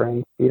miss her,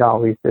 and she'd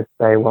always just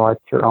say, well,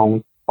 it's your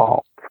own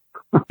fault.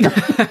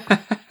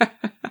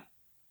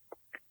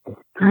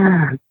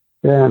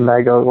 And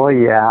I go, well,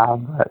 yeah,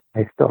 but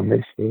I still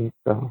miss you.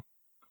 So,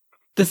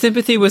 The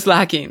sympathy was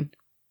lacking.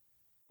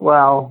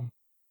 well,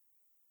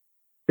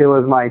 it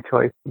was my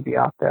choice to be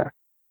out there.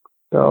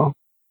 So,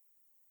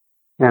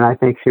 and I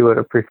think she would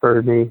have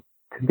preferred me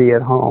to be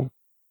at home.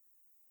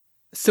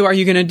 So are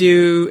you going to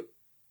do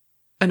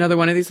another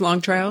one of these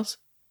long trails?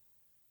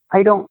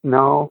 I don't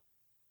know.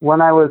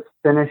 When I was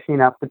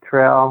finishing up the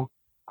trail,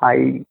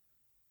 I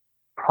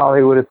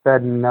probably would have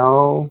said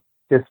no,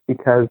 just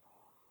because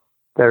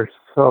they're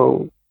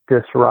so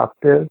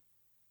disruptive,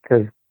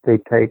 because they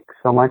take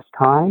so much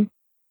time.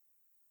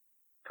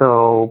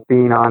 So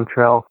being on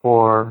trail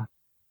for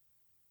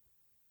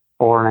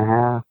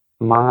 4.5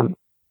 months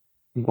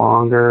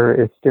longer,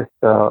 it's just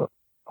a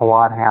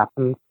lot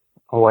happens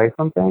away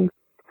from things.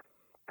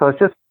 So it's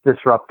just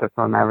disruptive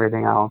from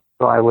everything else.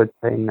 So I would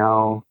say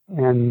no.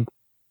 And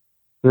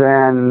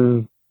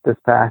then this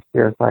past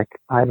year, it's like,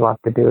 I'd love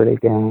to do it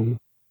again.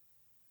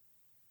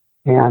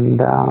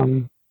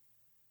 And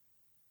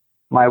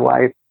my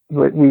wife,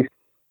 we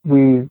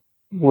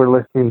were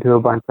listening to a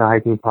bunch of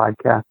hiking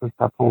podcasts and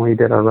stuff when we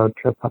did our road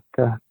trip up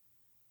to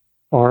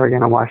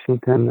Oregon and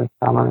Washington this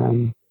summer.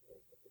 And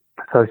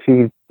so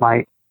she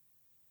might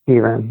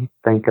even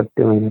think of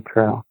doing a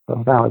trail.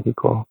 So that would be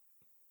cool.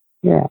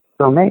 Yeah,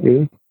 so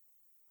maybe.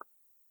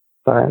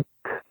 But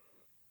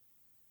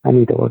I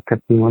need to work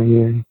a few more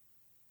years.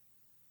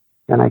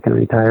 Then I can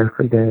retire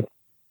for good.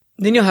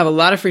 Then you'll have a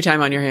lot of free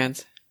time on your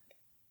hands.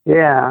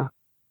 Yeah.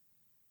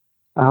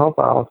 I hope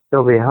I'll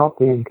still be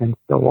healthy and can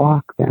still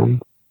walk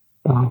then.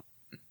 So.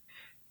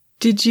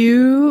 Did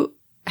you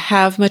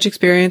have much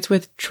experience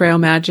with trail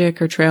magic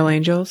or trail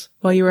angels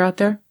while you were out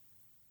there?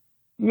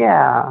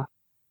 Yeah,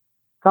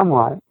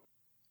 somewhat.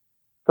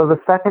 So the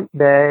second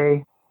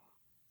day,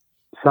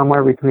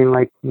 somewhere between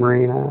Lake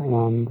Marina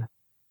and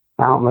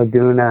Mount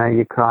Laguna,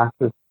 you cross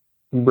this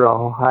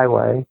rural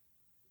highway.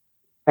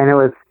 And it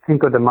was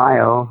Cinco de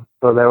Mayo,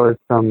 so there was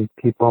some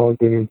people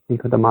doing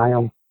Cinco de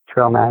Mayo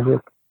trail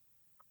magic.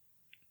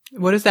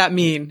 What does that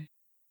mean?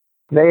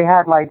 They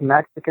had like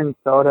Mexican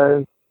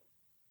sodas,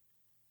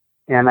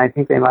 and I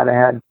think they might have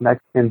had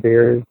Mexican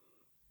beers,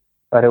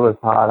 but it was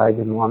hot. I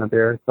didn't want a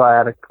beer, so I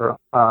had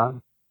a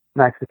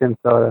Mexican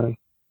soda.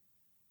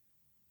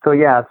 So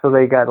yeah, so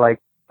they got like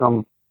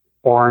some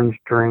orange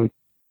drink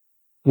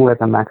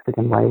with a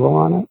Mexican label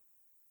on it.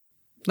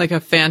 Like a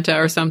Fanta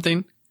or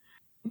something?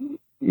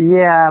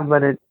 Yeah,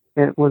 but it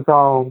was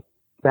all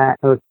that.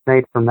 It was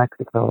made for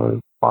Mexico. It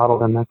was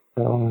bottled in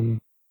Mexico and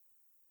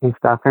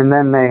stuff. And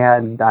then they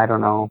had, I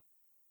don't know,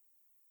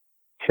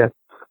 chips.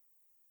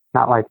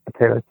 Not like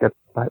potato chips,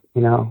 but,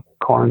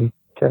 corn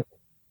chips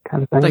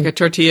kind of thing. Like a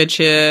tortilla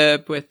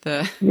chip with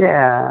the...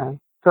 Yeah.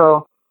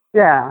 So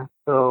that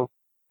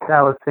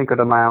was Cinco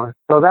de Mayo.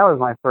 So that was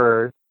my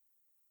first.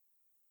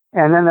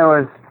 And then there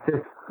was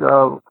just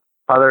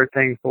other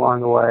things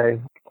along the way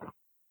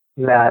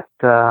that,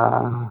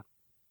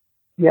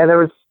 there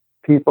was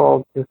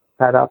people just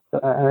set up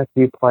at a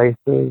few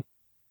places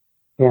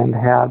and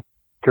have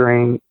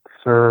drinks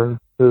or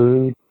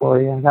food for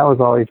you. That was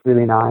always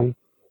really nice.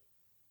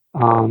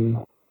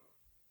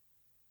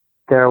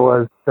 There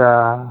was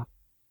the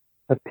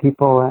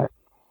people that,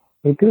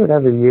 they do it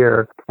every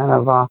year, kind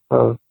of off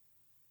of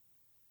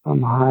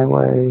some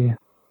highway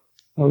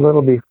a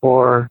little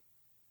before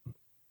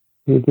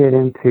you get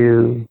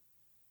into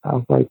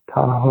South Lake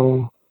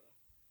Tahoe.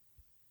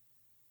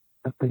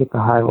 I forget the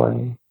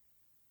highway.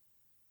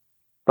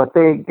 But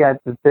they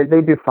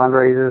do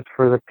fundraisers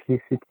for the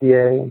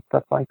PCTA and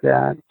stuff like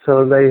that.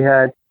 So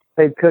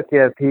they'd cook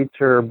you a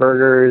pizza or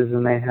burgers,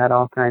 and they had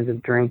all kinds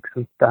of drinks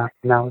and stuff,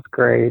 and that was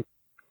great.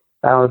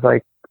 That was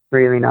like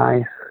really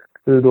nice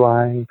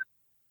food-wise.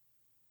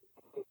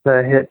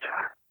 The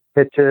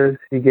hitches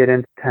you get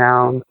into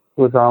town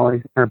was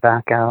always, or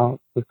back out,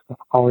 was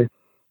always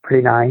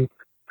pretty nice.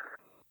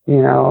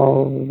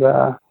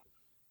 The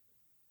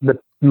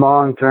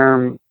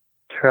long-term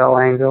trail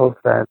angels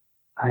that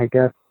I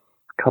guess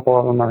a couple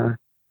of them are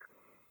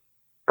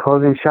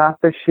closing shop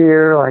this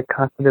year, like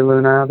Casa de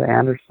Luna, the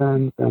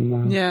Andersons,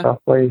 and the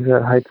Southways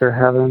at Hiker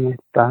Heaven and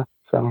stuff.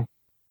 So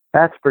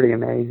that's pretty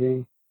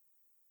amazing.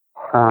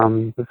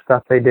 The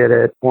stuff they did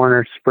at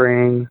Warner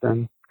Springs,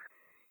 and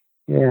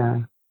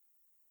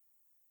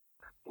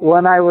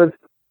when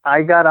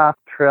I got off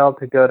trail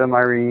to go to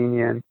my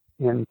reunion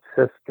in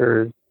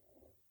Sisters,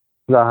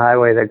 the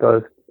highway that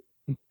goes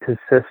to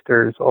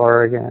Sisters,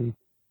 Oregon.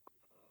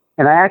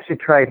 And I actually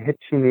tried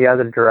hitching the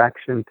other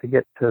direction to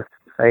get to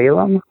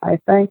Salem, I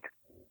think.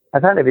 I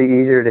thought it'd be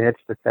easier to hitch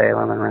to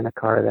Salem and rent a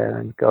car there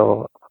and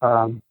go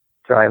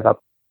drive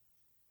up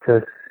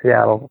to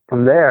Seattle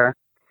from there.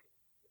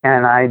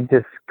 And I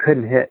just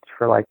couldn't hitch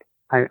for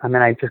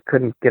I just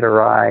couldn't get a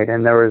ride.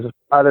 And there was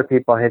other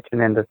people hitching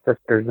into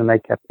Sisters, and they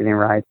kept getting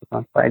rides with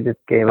them. So I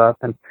just gave up.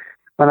 And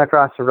when I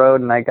crossed the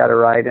road and I got a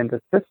ride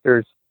into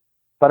Sisters,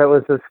 but it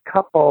was this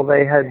couple,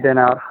 they had been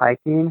out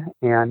hiking,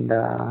 and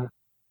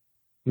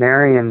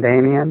Mary and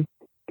Damien,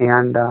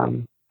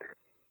 and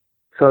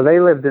so they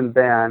lived in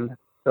Bend.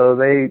 So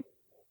they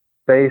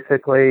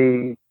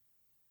basically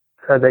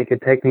said they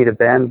could take me to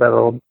Bend, but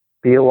it'll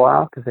be a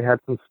while because they had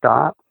some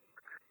stops.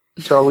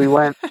 So we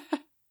went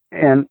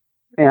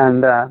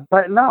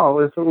but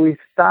no, we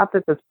stopped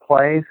at this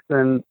place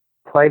and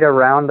played a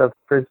round of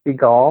frisbee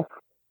golf.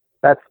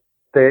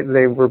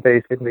 They were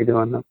basically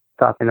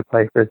stopping to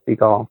play frisbee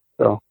golf.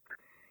 So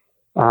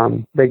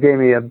they gave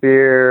me a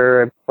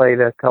beer. I played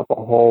a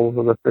couple holes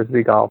of the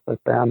frisbee golf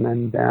with them,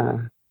 and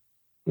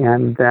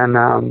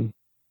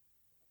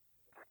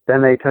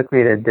then they took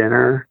me to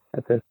dinner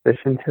at this fish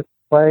and chip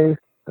place.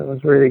 It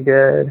was really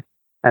good.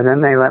 And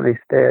then they let me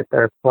stay at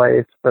their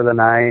place for the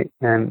night,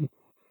 and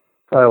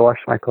so I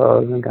washed my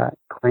clothes and got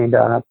cleaned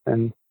up,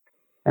 and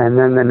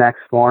then the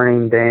next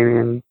morning,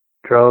 Damien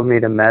drove me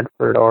to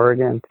Medford,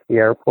 Oregon, to the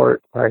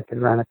airport where I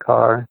could rent a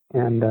car,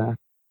 and so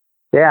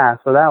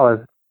that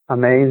was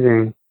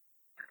amazing,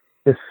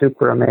 just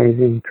super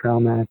amazing trail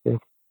magic.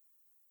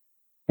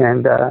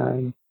 And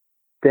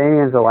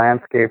Damien's a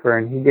landscaper,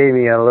 and he gave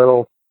me a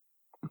little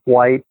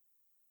white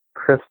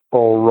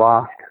crystal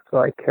rock, so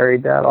I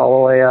carried that all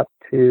the way up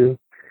to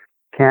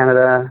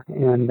Canada,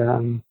 and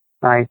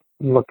I'm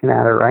looking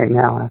at it right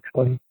now,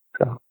 actually.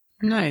 So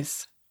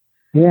nice.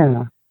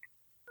 Yeah.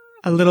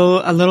 A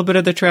little bit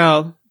of the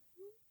trail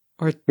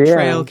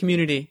trail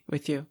community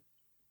with you.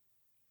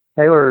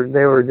 They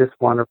were just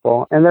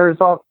wonderful, and there's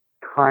all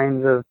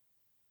kinds of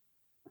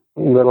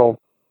little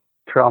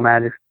trail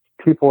magic.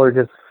 People are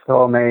just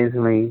so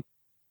amazingly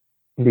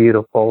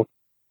beautiful.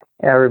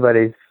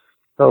 Everybody's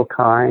so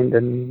kind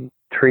and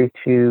treats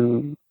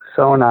you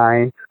so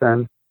nice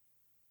and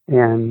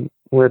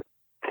with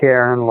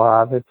care and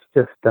love. It's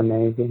just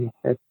amazing.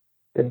 It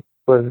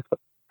was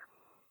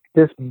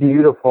just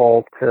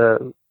beautiful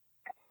to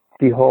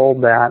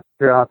behold that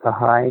throughout the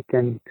hike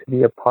and to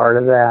be a part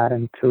of that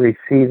and to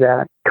receive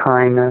that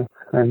kindness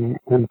and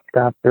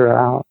stuff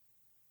throughout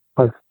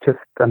was just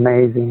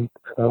amazing.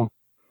 So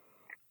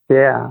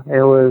yeah,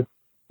 it was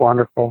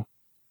wonderful.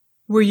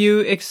 Were you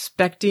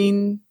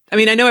expecting, I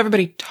mean, I know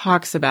everybody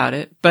talks about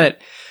it,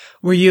 but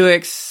were you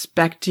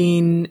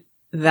expecting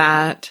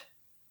that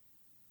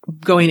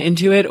going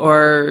into it,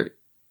 or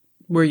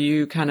were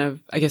you kind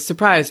of, I guess,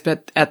 surprised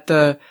at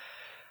the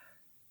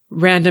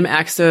random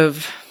acts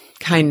of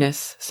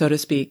kindness, so to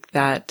speak,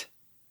 that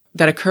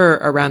occur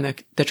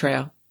around the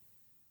trail?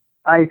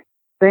 I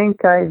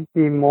think I'd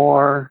be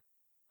more,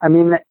 I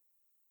mean,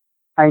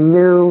 I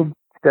knew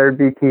there'd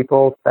be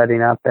people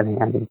setting up and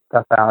handing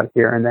stuff out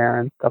here and there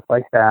and stuff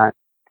like that.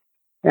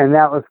 And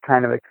that was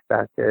kind of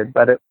expected,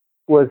 but it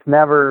was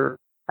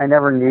I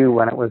never knew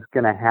when it was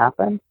going to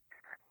happen.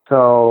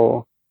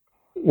 So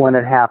when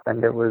it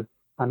happened, it was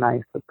a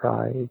nice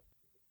surprise.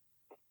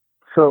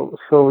 So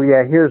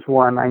yeah, here's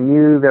one. I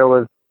knew there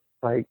was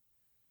like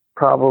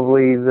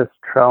probably this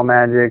trail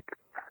magic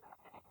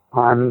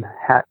on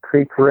Hat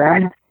Creek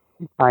Rim.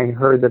 I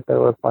heard that there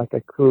was like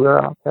a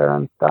cooler out there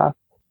and stuff.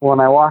 When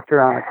I walked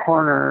around the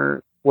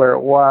corner where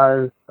it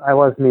was, I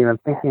wasn't even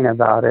thinking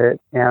about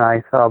it, and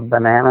I saw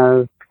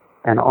bananas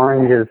and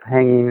oranges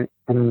hanging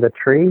in the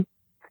tree.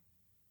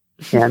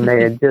 And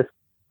they had just,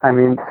 I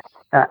mean,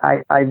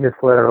 I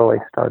just literally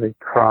started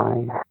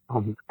crying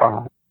on the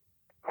spot.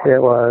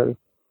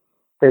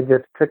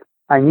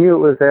 I knew it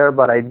was there,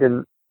 but I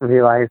didn't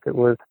realize it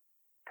was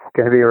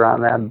going to be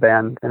around that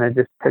bend. And it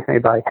just took me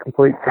by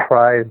complete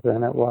surprise,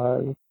 and it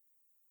was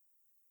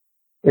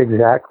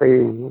exactly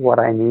what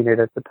I needed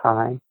at the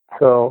time.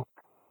 So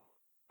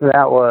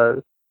that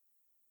was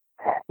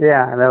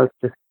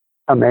just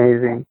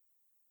amazing.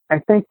 I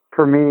think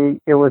for me,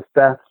 it was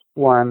best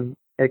when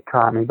it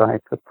caught me by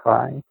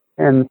surprise.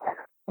 And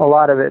a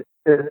lot of it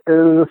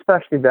was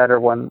especially better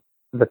when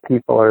the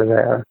people are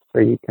there, so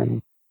you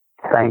can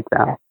thank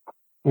them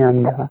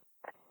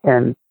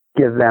and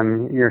give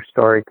them your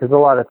story, because a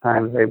lot of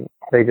times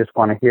they just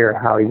want to hear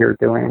how you're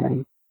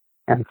doing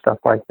and stuff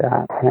like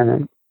that.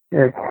 And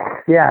it's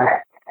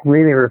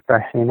really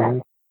refreshing,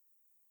 and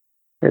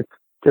it's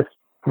just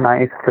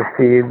nice to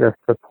see the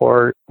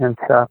support and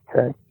stuff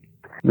that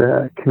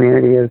the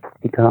community has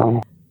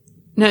become.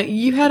 Now,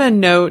 you had a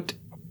note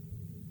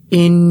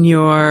in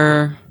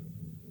your,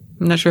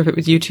 I'm not sure if it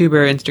was YouTube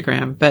or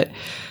Instagram, but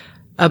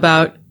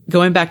about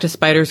going back to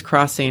Spiders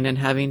Crossing and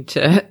having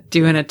to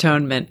do an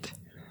atonement.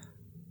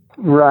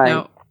 Right.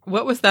 Now,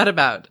 what was that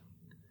about?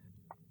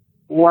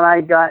 When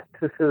I got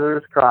to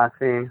Scissors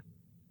Crossing,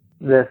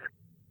 this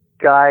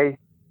guy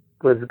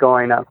was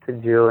going up to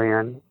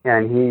Julian,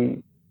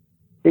 and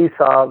he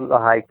saw the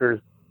hikers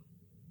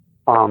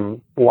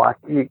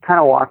you kind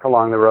of walk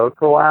along the road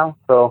for a while.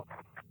 So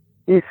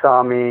he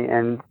saw me,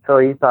 and so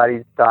he thought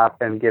he'd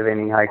stop and give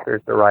any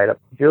hikers a ride up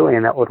to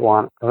Julian that would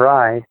want a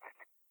ride.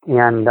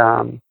 And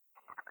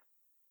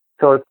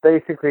so it's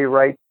basically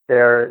right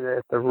there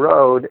at the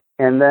road.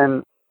 And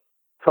then,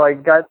 so I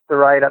got the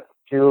ride up to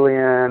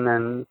Julian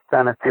and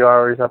spent a few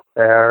hours up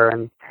there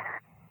and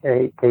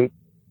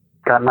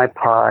got my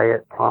pie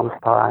at Tom's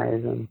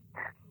Pies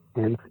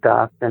and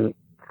stuff. And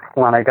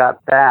when I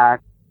got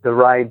back, the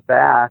ride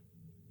back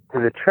to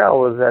the trail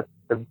was at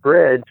the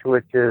bridge,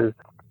 which is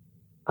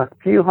a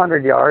few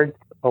hundred yards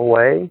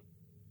away.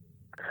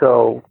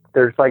 So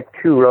there's like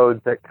two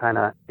roads that kind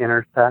of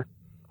intersect.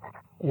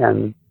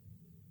 And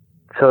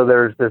so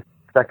there's this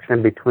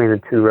section between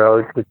the two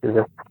roads, which is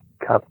a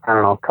couple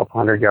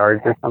hundred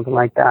yards or something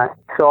like that.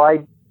 So I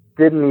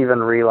didn't even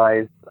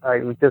realize, I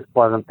just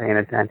wasn't paying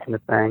attention to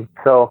things.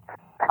 So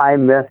I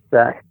missed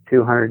that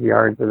 200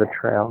 yards of the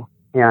trail.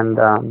 And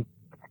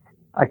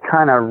I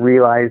kind of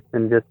realized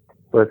and just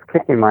was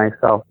kicking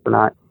myself for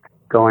not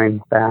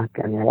going back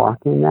and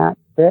walking that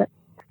bit,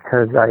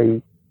 because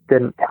I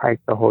didn't hike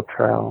the whole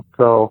trail.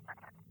 So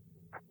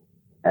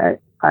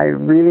I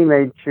really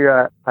made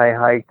sure I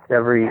hiked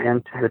every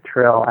inch of the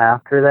trail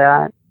after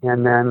that.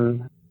 And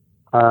then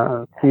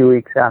a few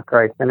weeks after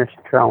I finished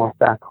the trail and went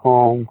back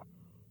home,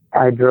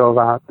 I drove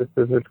out the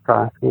Scissors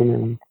Crossing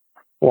and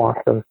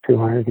walked those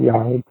 200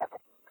 yards.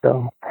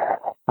 So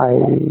I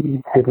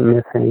didn't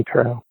miss any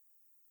trail.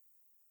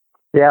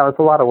 Yeah, it was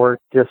a lot of work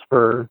just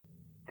for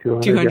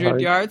 200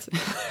 yards.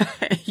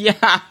 Yeah.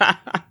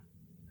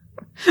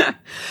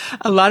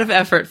 A lot of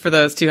effort for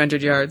those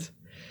 200 yards.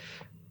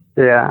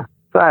 Yeah.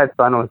 So I had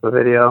fun with the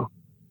video.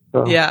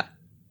 So yeah.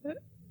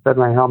 Said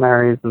my Hail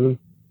Marys and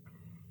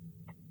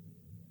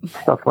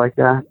stuff like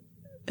that.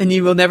 And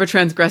you will never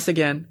transgress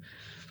again.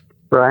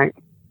 Right.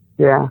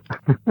 Yeah.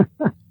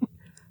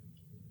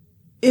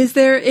 Is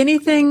there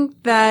anything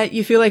that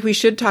you feel like we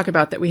should talk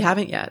about that we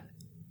haven't yet?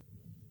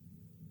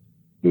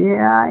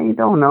 Yeah, I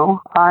don't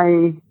know.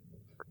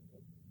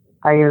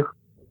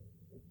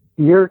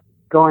 You're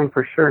going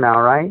for sure now,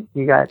 right?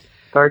 You got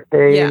start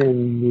date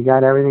and you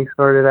got everything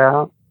sorted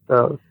out.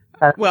 So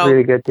that's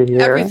really good to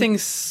hear.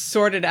 Everything's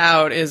sorted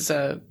out is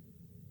a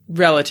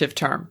relative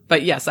term.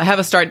 But yes, I have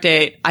a start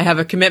date. I have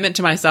a commitment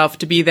to myself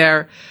to be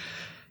there.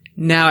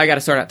 Now I got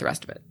to sort out the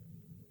rest of it.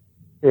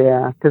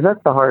 Yeah, because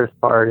that's the hardest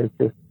part, is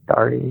just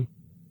starting,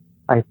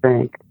 I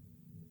think.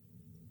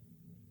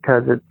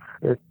 Because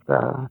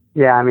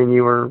I mean,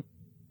 you were,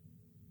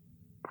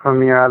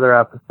 from your other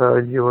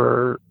episodes,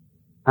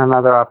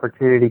 another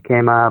opportunity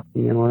came up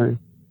and you were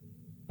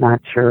not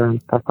sure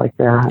and stuff like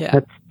that. Yeah.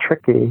 That's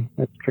tricky.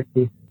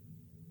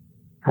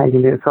 How you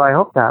can do it. So I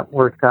hope that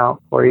works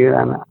out for you.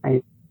 And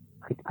I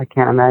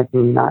can't imagine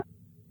you not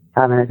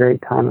having a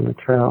great time on the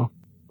trail.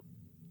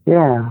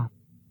 Yeah.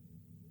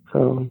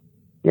 So,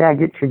 yeah,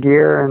 get your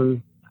gear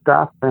and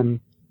stuff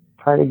and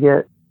try to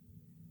get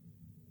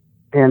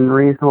in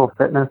reasonable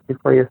fitness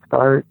before you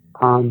start.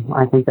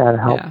 I think that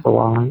helps a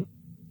lot.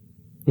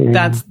 Yeah.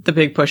 That's the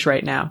big push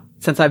right now.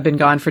 Since I've been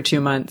gone for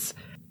 2 months,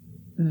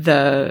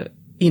 I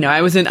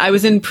was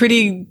in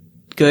pretty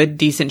good,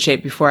 decent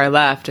shape before I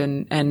left,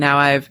 and now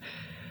I've,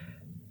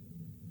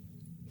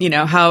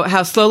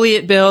 how slowly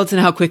it builds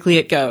and how quickly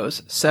it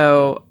goes.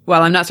 So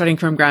while I'm not starting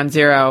from ground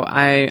zero,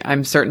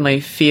 I'm certainly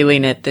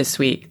feeling it this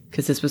week,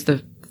 because this was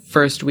the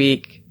first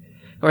week,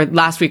 or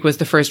last week was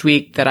the first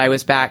week that I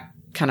was back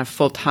kind of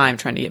full time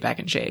trying to get back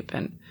in shape,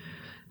 and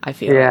I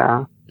feel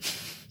it.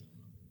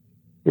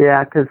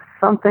 Yeah, because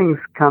some things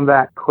come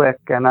back quick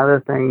and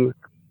other things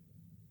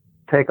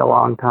take a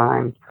long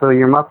time. So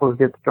your muscles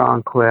get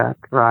strong quick,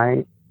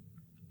 right?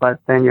 But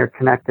then your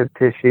connective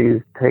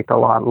tissues take a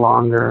lot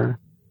longer.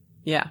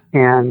 Yeah.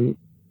 And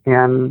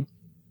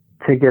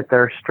to get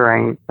their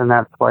strength, and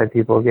that's why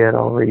people get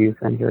overuse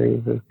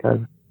injuries, is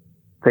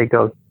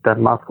because the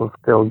muscles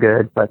feel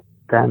good, but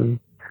then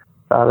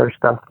the other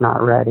stuff's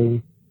not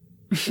ready.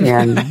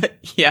 And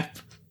yep.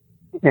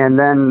 And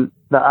then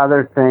the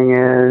other thing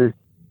is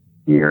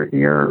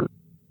your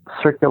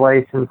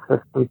circulation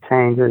system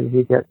changes.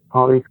 You get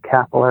all these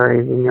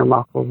capillaries in your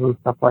muscles and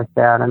stuff like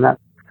that, and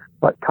that's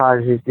what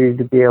causes you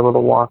to be able to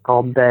walk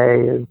all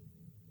day. Is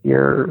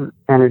your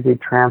energy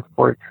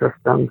transport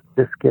system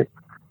just gets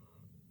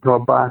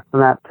robust,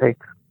 and that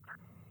takes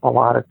a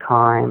lot of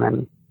time,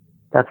 and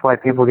that's why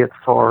people get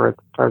sore at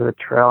the start of the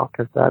trail,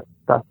 because that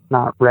stuff's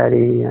not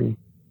ready, and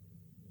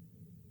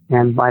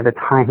by the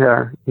time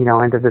they're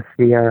into the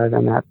Sierra,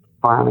 then that's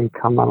finally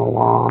coming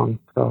along.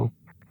 So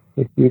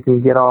if you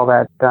can get all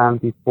that done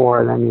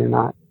before, then you're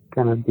not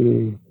going to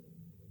be,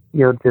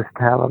 you'll just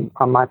have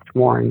a much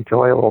more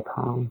enjoyable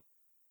time.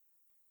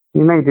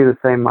 You may do the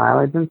same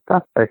mileage and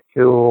stuff, but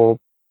your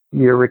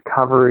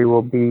recovery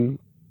will be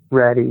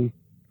ready.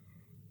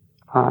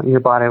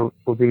 Your body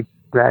will be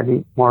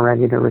more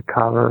ready to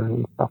recover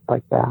and stuff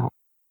like that.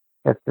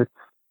 If it's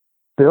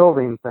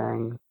building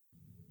things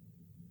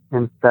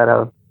instead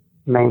of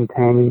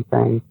maintaining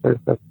things, there's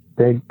a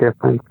big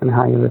difference in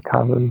how you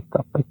recover and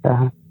stuff like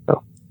that.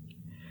 So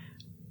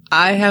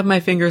I have my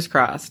fingers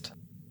crossed.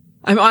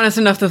 I'm honest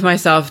enough with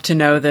myself to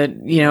know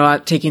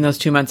that, taking those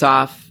 2 months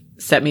off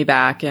set me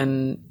back,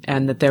 and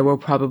that there will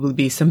probably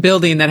be some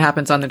building that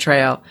happens on the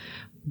trail.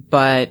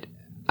 But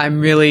I'm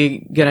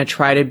really going to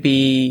try to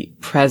be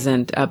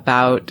present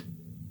about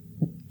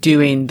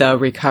doing the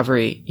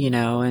recovery,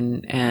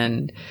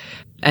 and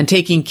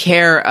taking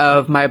care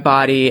of my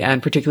body,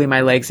 and particularly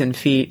my legs and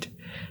feet,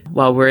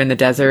 while we're in the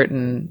desert,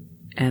 and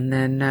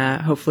then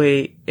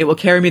hopefully it will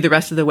carry me the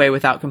rest of the way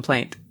without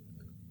complaint.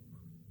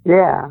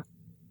 Yeah,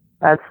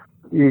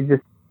 you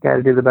just got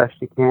to do the best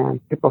you can.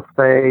 People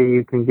say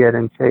you can get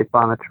in shape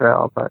on a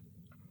trail, but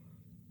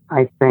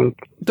I think...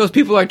 Those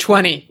people are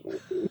 20.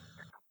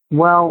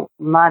 Well,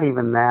 not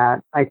even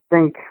that. I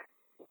think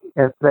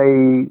if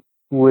they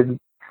would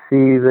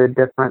see the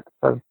difference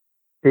of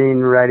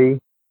being ready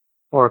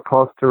or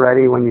close to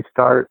ready when you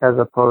start as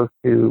opposed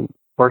to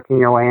working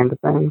your way into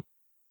things,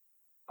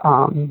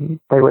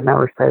 they would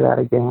never say that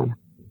again.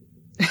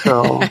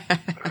 So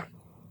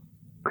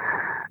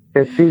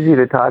it's easy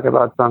to talk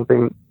about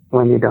something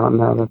when you don't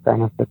know the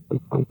benefits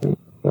of something.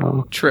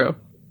 So true.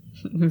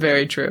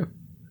 Very true.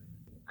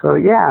 So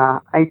yeah,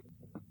 I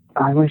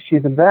wish you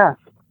the best.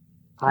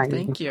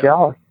 Thank you.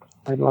 Jealous.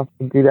 I'd love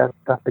to do that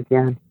stuff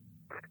again.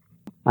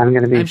 I'm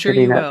going to be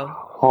sitting at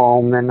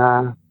home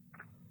and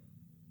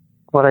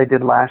what I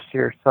did last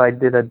year. So I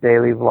did a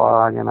daily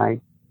vlog,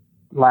 and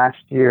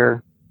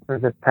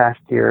this past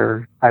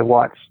year, I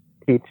watched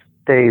each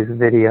day's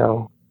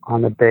video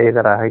on the day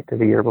that I hiked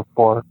the year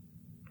before,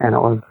 and it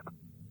was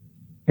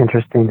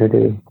interesting to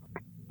do.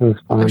 It was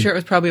fun. I'm sure it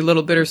was probably a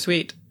little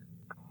bittersweet.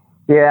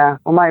 Yeah,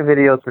 well, my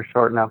videos were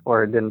short enough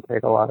where it didn't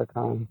take a lot of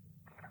time.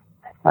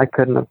 I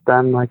couldn't have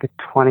done like a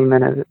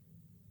 20-minute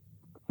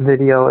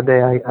video a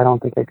day. I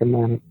don't think I could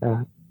manage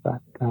that.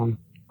 But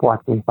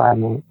watching 5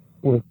 minutes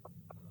was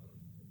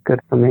good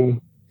for me.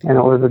 And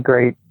it was a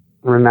great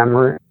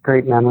memory.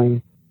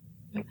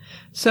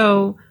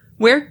 So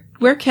where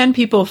can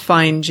people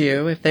find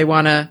you if they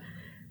want to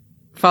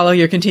follow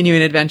your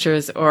continuing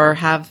adventures or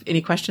have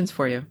any questions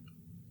for you?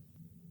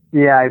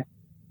 Yeah, I've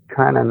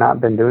kind of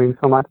not been doing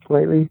so much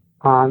lately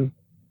on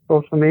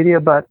social media,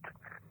 but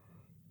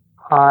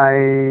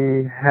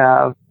I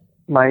have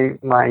my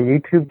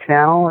YouTube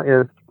channel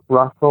is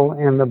Russell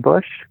in the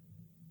Bush,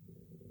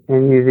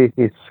 and usually if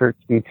you search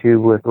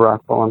YouTube with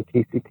Russell and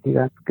PCT,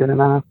 that's good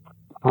enough.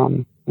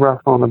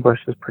 Russell in the Bush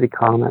is pretty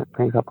common. It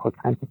brings up all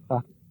kinds of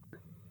stuff.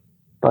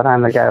 But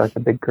I'm the guy with the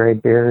big gray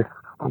beard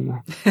on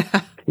the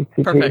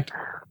PCT. Perfect.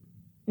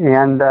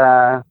 And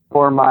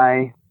for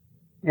my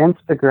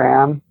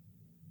Instagram,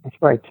 I should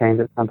probably change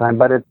it sometime,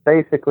 but it's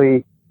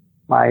basically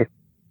my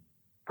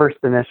first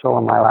initial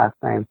and my last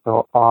name.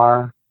 So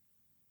R.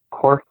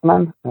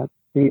 Korfman, that's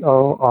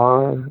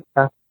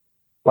C-O-R-S,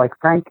 like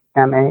Frank,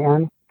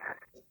 M-A-N.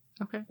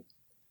 Okay.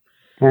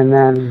 And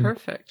then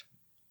perfect.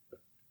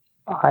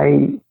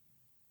 I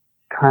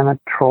kind of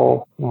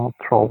troll's the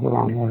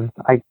wrong word.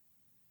 I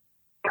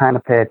kind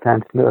of pay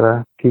attention to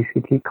the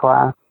PCT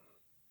class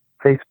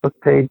Facebook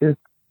pages,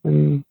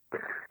 and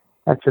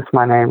that's just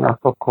my name,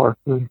 Russell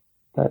Korfman.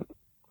 But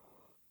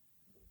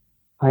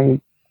I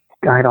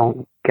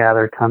don't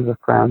gather tons of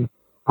friends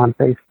on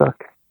Facebook.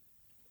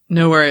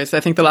 No worries. I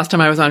think the last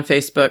time I was on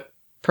Facebook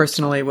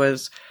personally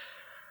was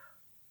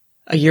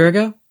a year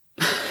ago.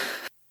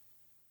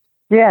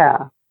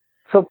 Yeah.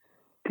 So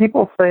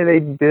people say they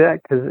do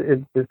that because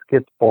it just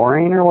gets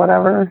boring or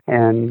whatever.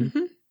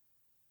 And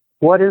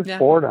what is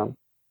boredom?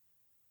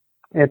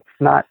 It's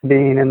not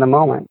being in the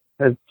moment.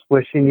 It's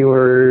wishing you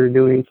were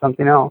doing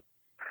something else.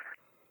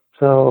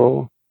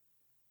 So,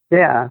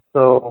 yeah.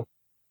 So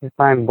if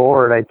I'm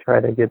bored, I try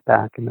to get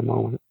back in the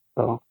moment.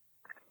 So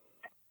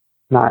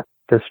not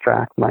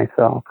distract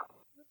myself.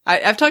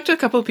 I've talked to a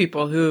couple of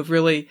people who have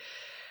really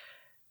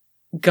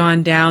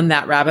gone down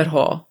that rabbit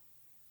hole.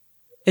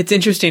 It's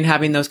interesting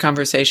having those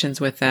conversations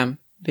with them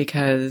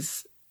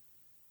because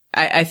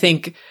I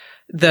think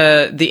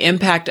the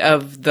impact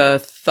of the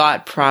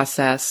thought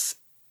process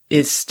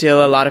is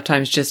still a lot of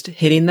times just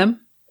hitting them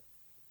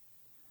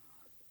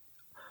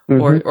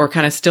or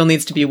kind of still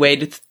needs to be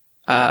worked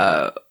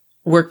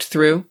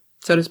through,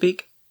 so to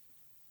speak.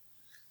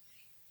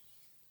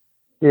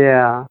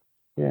 Yeah.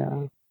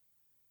 Yeah.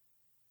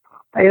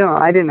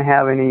 I didn't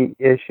have any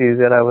issues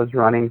that I was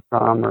running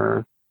from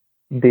or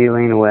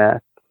dealing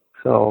with.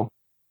 So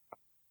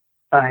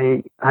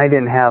I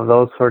didn't have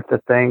those sorts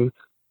of things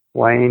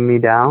weighing me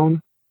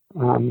down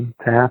to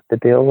have to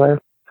deal with.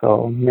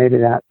 So maybe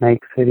that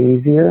makes it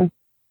easier.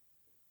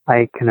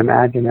 I can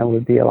imagine it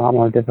would be a lot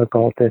more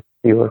difficult if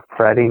you were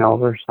fretting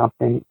over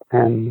something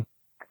and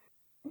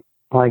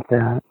like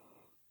that.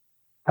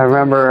 I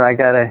remember I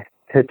got a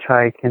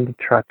hitchhike into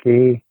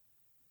Truckee.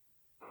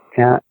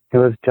 Yeah, it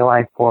was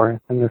July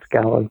 4th, and this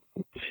gal was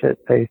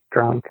shit-faced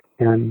drunk,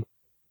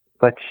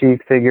 but she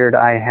figured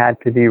I had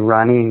to be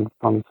running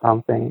from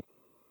something,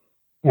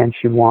 and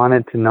she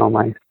wanted to know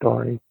my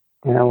story.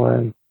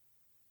 And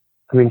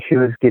she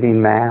was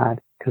getting mad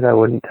because I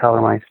wouldn't tell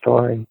her my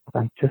story.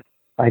 I just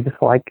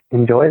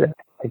enjoyed it.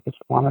 I just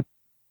want to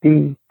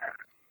be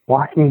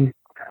walking.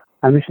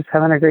 I was just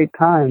having a great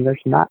time.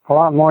 There's not a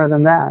lot more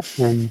than that.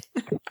 And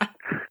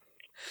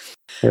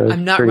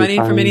I'm not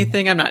running from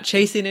anything. I'm not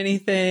chasing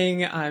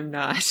anything. I'm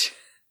not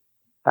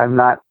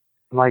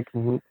like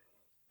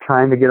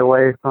trying to get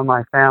away from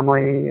my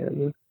family.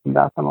 There's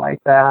nothing like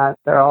that.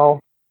 They're all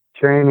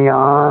cheering me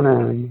on,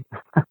 and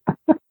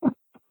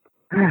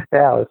yeah, it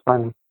was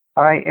funny.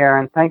 All right,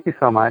 Erin, thank you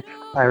so much.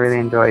 I really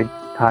enjoyed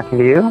talking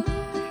to you.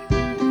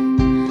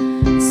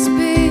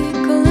 Speak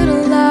a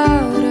little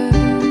louder.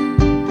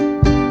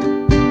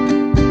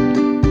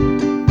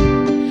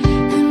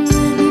 And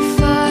when we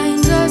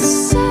find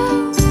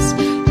ourselves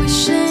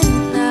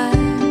wishing that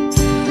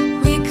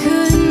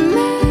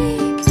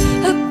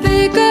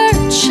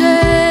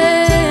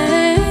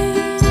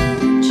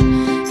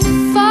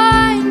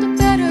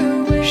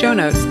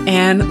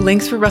and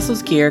links for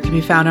Russell's gear can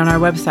be found on our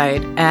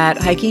website at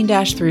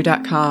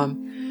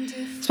hiking-through.com.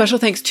 Special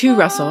thanks to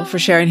Russell for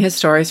sharing his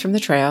stories from the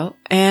trail,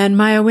 and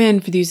Maya Wynn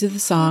for the use of the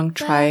song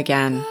Try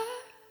Again.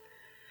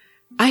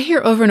 I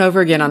hear over and over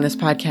again on this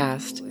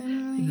podcast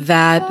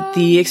that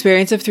the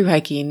experience of through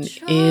hiking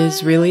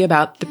is really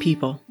about the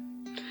people.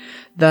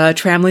 The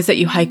tramlys that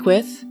you hike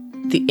with,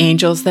 the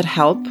angels that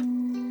help,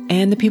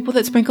 and the people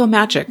that sprinkle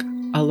magic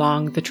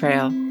along the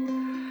trail.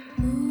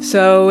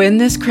 So in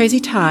this crazy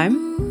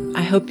time,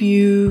 I hope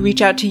you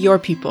reach out to your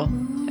people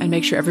and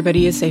make sure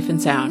everybody is safe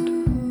and sound.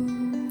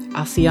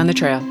 I'll see you on the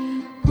trail.